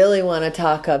you really want to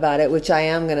talk about it, which I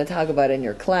am going to talk about in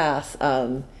your class,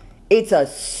 it's a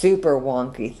super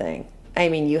wonky thing. I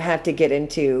mean, you have to get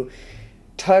into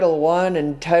Title I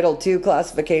and Title II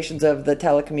classifications of the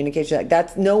Telecommunications Act.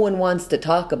 That's, no one wants to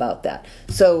talk about that.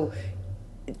 So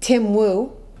Tim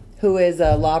Wu, who is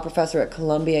a law professor at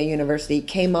Columbia University,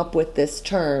 came up with this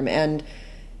term and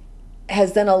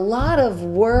has done a lot of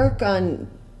work on,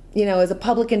 as a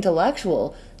public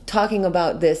intellectual, talking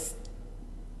about this,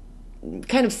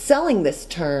 kind of selling this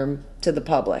term to the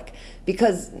public.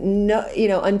 Because,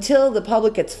 until the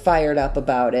public gets fired up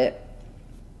about it,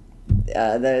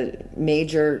 the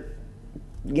major,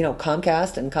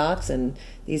 Comcast and Cox and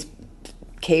these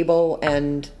cable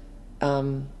and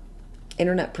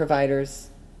internet providers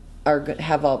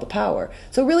have all the power.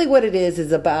 So really what it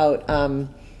is about,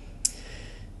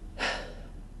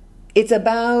 it's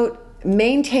about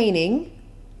maintaining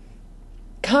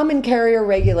common carrier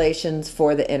regulations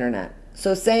for the internet.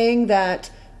 So saying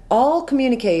that all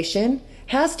communication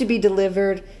has to be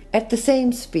delivered at the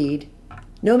same speed,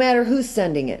 no matter who's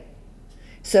sending it.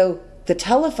 So the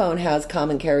telephone has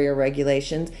common carrier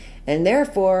regulations, and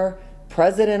therefore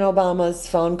President Obama's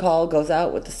phone call goes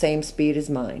out with the same speed as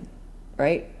mine,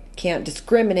 right? Can't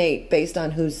discriminate based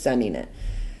on who's sending it.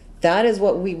 That is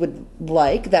what we would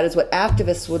like. That is what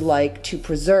activists would like to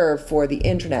preserve for the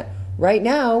internet. Right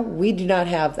now, we do not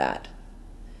have that.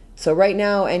 So right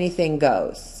now, anything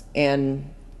goes. And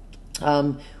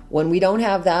when we don't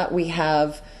have that, we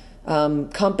have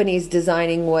companies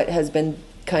designing what has been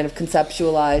kind of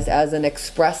conceptualized as an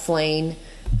express lane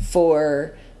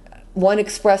for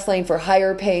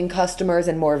higher paying customers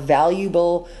and more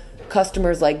valuable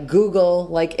customers like Google,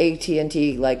 like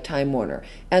AT&T, like Time Warner.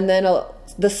 And then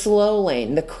the slow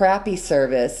lane, the crappy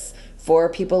service for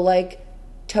people like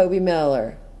Toby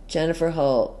Miller, Jennifer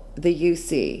Holt, the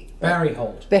UC. Barry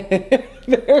Holt. Barry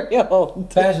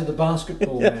Holt. Baz the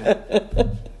basketball man.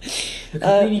 The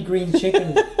Cabrini green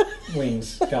chicken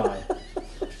wings guy.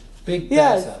 Big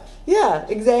Bazza. Yeah,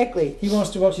 exactly. He wants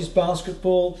to watch his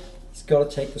basketball, he's got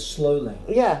to take the slow lane.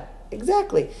 Yeah,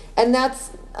 exactly. And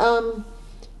that's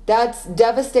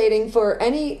devastating for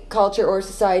any culture or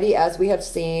society, as we have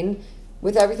seen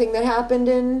with everything that happened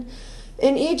in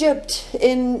Egypt,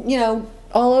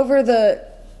 all over the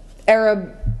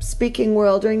Arab-speaking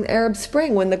world during the Arab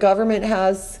Spring, when the government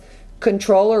has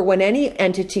control, or when any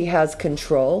entity has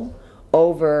control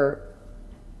over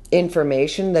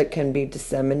information that can be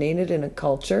disseminated in a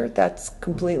culture, that's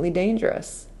completely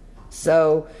dangerous.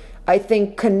 So I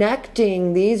think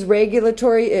connecting these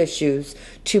regulatory issues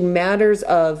to matters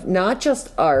of not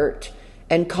just art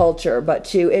and culture, but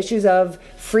to issues of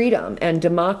freedom and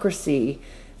democracy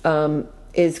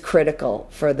is critical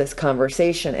for this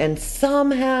conversation. And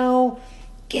somehow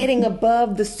getting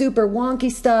above the super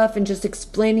wonky stuff and just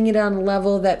explaining it on a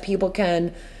level that people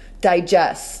can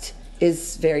digest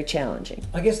is very challenging.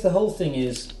 I guess the whole thing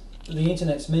is the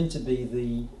internet's meant to be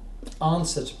the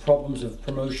answer to problems of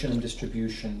promotion and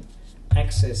distribution,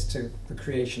 access to the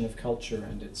creation of culture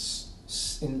and its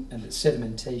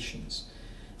sedimentations.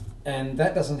 And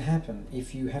that doesn't happen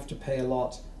if you have to pay a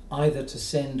lot either to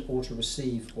send or to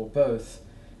receive, or both,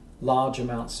 large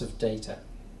amounts of data.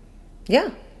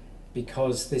 Yeah.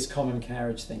 Because this common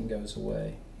carriage thing goes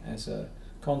away as a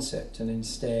concept, and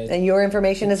instead... And your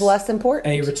information is less important.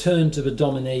 A return to the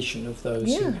domination of those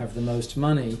Yeah. who have the most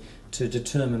money to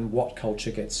determine what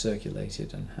culture gets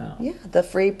circulated and how. Yeah, the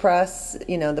free press,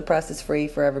 the press is free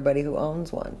for everybody who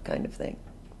owns one, kind of thing.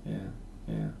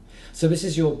 Yeah. So this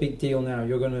is your big deal now.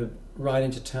 You're going to ride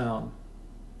into town.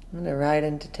 I'm going to ride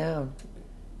into town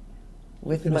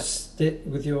with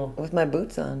my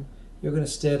boots on. You're going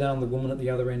to stare down the woman at the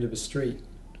other end of the street.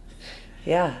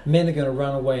 Yeah. Men are going to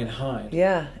run away and hide.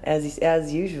 Yeah,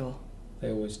 as usual. They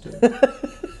always do.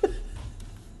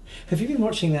 Have you been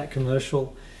watching that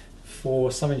commercial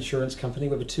for some insurance company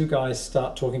where the two guys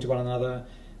start talking to one another,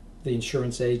 the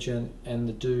insurance agent and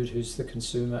the dude who's the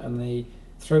consumer, and they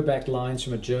throw back lines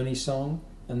from a Journey song,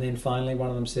 and then finally one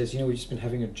of them says, we've just been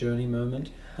having a Journey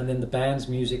moment, and then the band's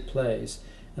music plays,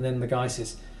 and then the guy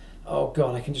says, oh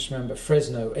God, I can just remember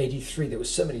Fresno, 83, there were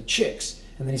so many chicks.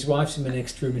 And then his wife's in the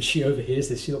next room and she overhears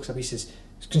this. She looks up, he says,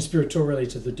 conspiratorially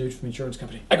to the dude from the insurance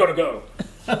company, I gotta go.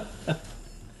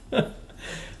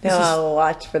 I'll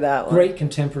watch for that one. Great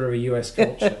contemporary US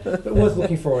culture, but worth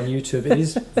looking for on YouTube. It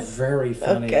is very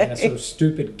funny in a sort of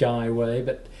stupid guy way,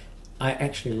 but I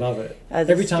actually love it.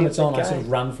 Every time it's on, I sort of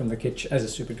run from the kitchen, as a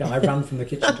stupid guy, I run from the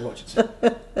kitchen to watch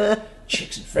it.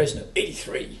 Chicks in Fresno,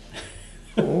 83.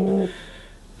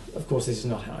 Of course, this is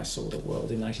not how I saw the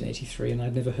world in 1983, and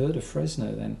I'd never heard of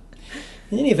Fresno then.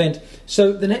 In any event,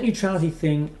 so the net neutrality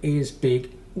thing is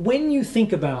big. When you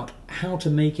think about how to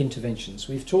make interventions,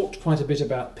 we've talked quite a bit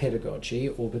about pedagogy,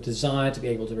 or the desire to be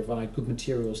able to provide good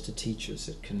materials to teachers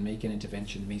that can make an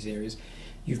intervention in these areas.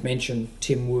 You've mentioned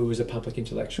Tim Wu as a public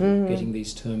intellectual, getting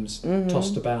these terms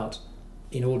tossed about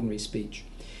in ordinary speech.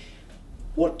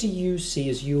 What do you see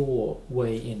as your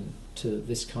way in to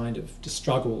this kind of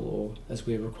struggle, or as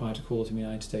we're required to call it in the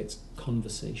United States,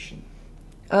 conversation?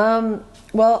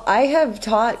 Well, I have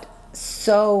taught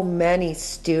so many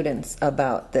students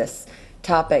about this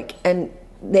topic, and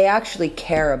they actually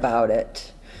care about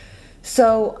it.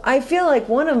 So I feel like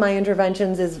one of my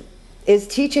interventions is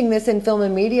teaching this in film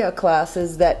and media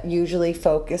classes that usually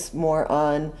focus more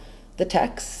on the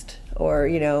text, or,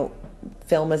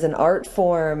 film as an art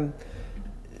form.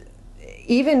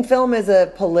 Even film as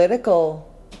a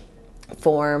political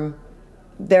form,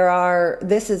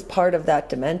 this is part of that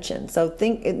dimension. So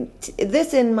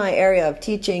this in my area of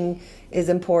teaching is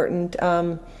important.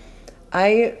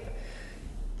 I'd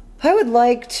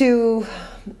like to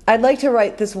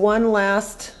write this one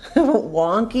last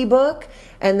wonky book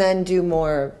and then do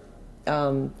more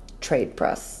trade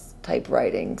press type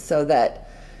writing, so that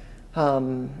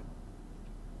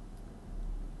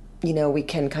we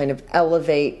can kind of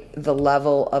elevate the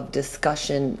level of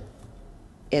discussion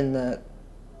in the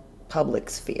public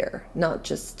sphere, not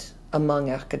just among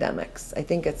academics. I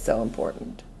think it's so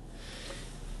important.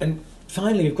 And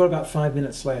finally, we've got about 5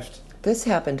 minutes left. This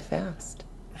happened fast.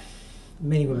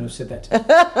 Many women have said that to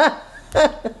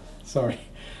me. Sorry.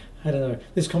 I don't know.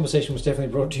 This conversation was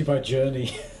definitely brought to you by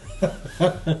Journey.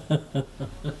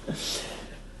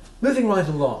 Moving right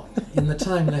along, in the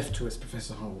time left to us,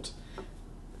 Professor Holt,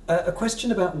 a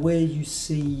question about where you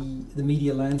see the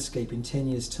media landscape in 10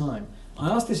 years' time. I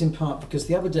asked this in part because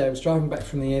the other day I was driving back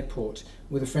from the airport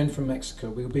with a friend from Mexico.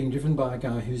 We were being driven by a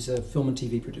guy who's a film and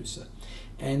TV producer.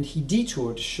 And he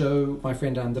detoured to show my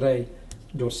friend André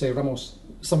Dorsey Ramos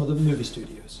some of the movie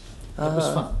studios. It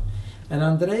was fun. And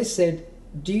André said,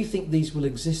 do you think these will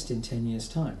exist in 10 years'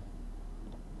 time?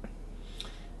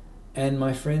 And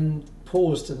my friend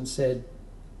paused and said,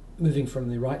 moving from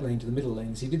the right lane to the middle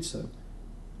lane as he did so,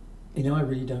 I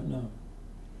really don't know.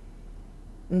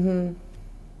 Mm-hmm.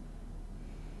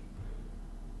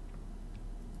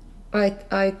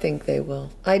 I think they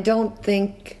will. I don't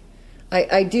think...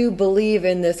 I do believe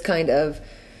in this kind of,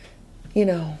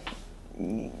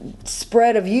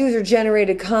 spread of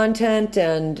user-generated content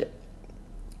and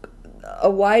a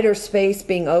wider space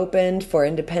being opened for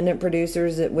independent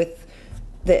producers with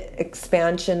the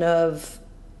expansion of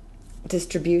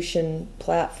distribution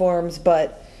platforms.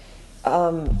 But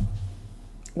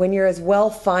when you're as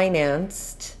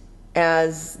well-financed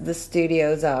as the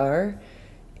studios are,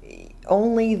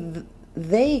 only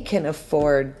they can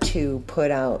afford to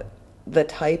put out the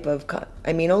type of...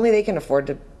 only they can afford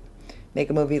to make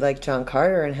a movie like John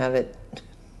Carter and have it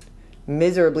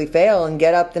miserably fail and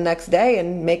get up the next day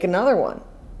and make another one.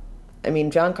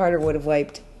 John Carter would have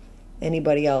wiped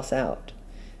anybody else out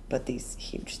but these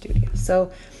huge studios.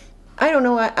 So, I don't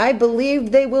know. I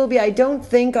believe they will be. I don't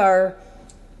think our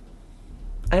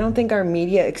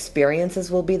media experiences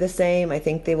will be the same. I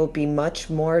think they will be much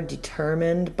more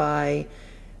determined by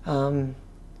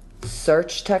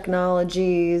search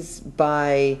technologies,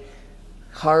 by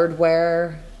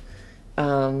hardware.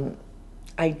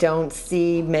 I don't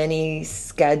see many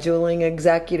scheduling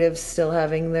executives still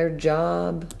having their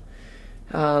job.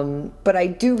 But I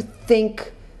do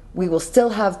think we will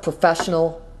still have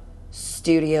professional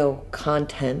studio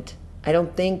content.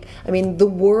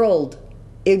 The world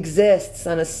exists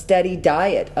on a steady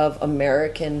diet of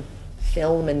American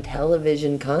film and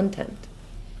television content.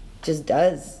 Just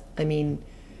does.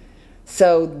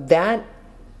 So that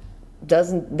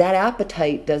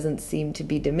appetite doesn't seem to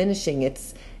be diminishing.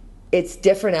 It's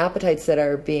different appetites that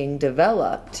are being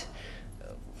developed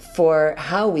for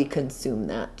how we consume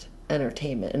that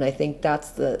entertainment. And I think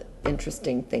that's the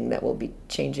interesting thing that will be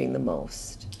changing the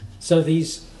most. So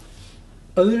these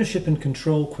ownership and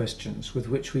control questions with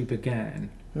which we began,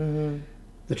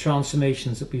 the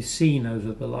transformations that we've seen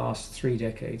over the last 3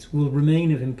 decades, will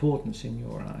remain of importance in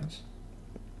your eyes?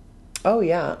 Oh,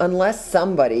 yeah. Unless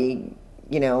somebody,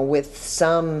 with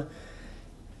some...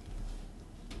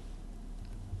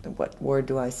 What word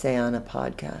do I say on a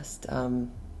podcast?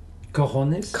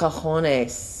 Cojones?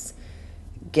 Cojones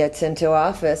gets into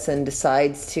office and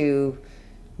decides to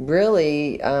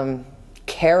really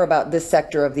care about this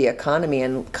sector of the economy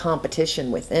and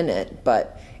competition within it.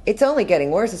 But it's only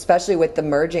getting worse, especially with the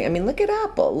merging. Look at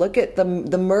Apple. Look at the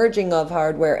merging of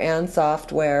hardware and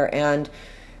software and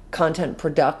content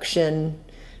production.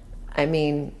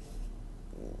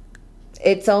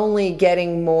 It's only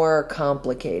getting more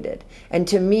complicated. And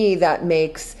to me, that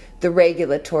makes the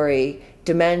regulatory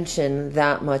dimension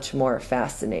that much more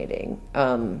fascinating.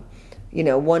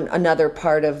 Another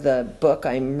part of the book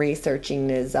I'm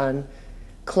researching is on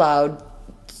cloud.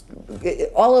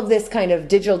 All of this kind of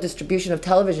digital distribution of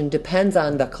television depends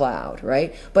on the cloud,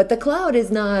 right? But the cloud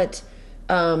is not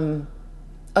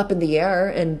up in the air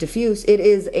and diffuse. It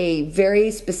is a very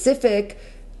specific,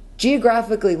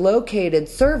 geographically located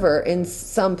server in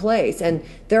some place, and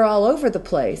they're all over the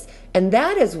place. And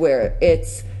that is where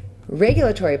its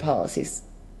regulatory policies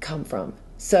come from.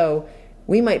 So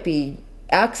we might be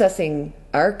accessing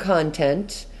our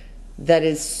content that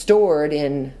is stored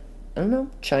in,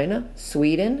 China,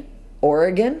 Sweden,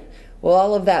 Oregon. Well,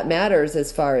 all of that matters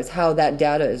as far as how that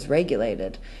data is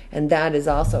regulated. And that is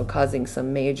also causing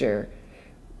some major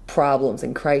problems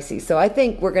and crises. So I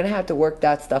think we're going to have to work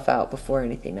that stuff out before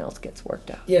anything else gets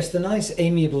worked out. Yes, the nice,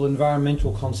 amiable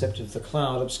environmental concept of the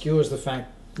cloud obscures the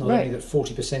fact not only that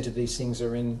 40% of these things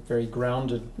are in very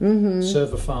grounded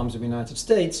server farms of the United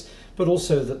States, but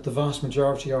also that the vast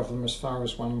majority of them, as far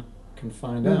as one can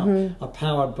find out, are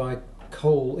powered by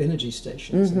coal energy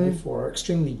stations, and therefore are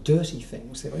extremely dirty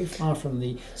things. They're very far from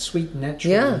the sweet,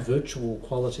 natural, and virtual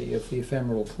quality of the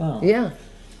ephemeral cloud.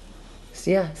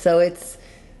 So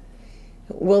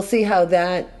we'll see how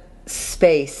that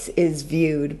space is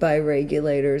viewed by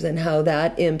regulators and how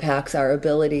that impacts our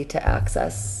ability to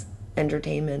access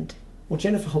entertainment. Well,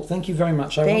 Jennifer Holt, thank you very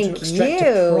much. I want to extract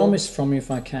a promise from you,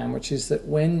 if I can, which is that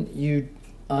when you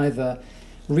either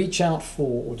reach out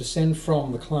for or descend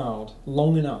from the cloud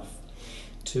long enough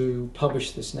to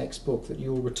publish this next book, that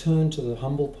you'll return to the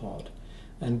humble pod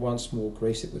and once more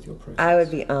grace it with your presence. I would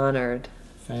be honored.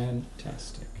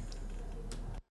 Fantastic.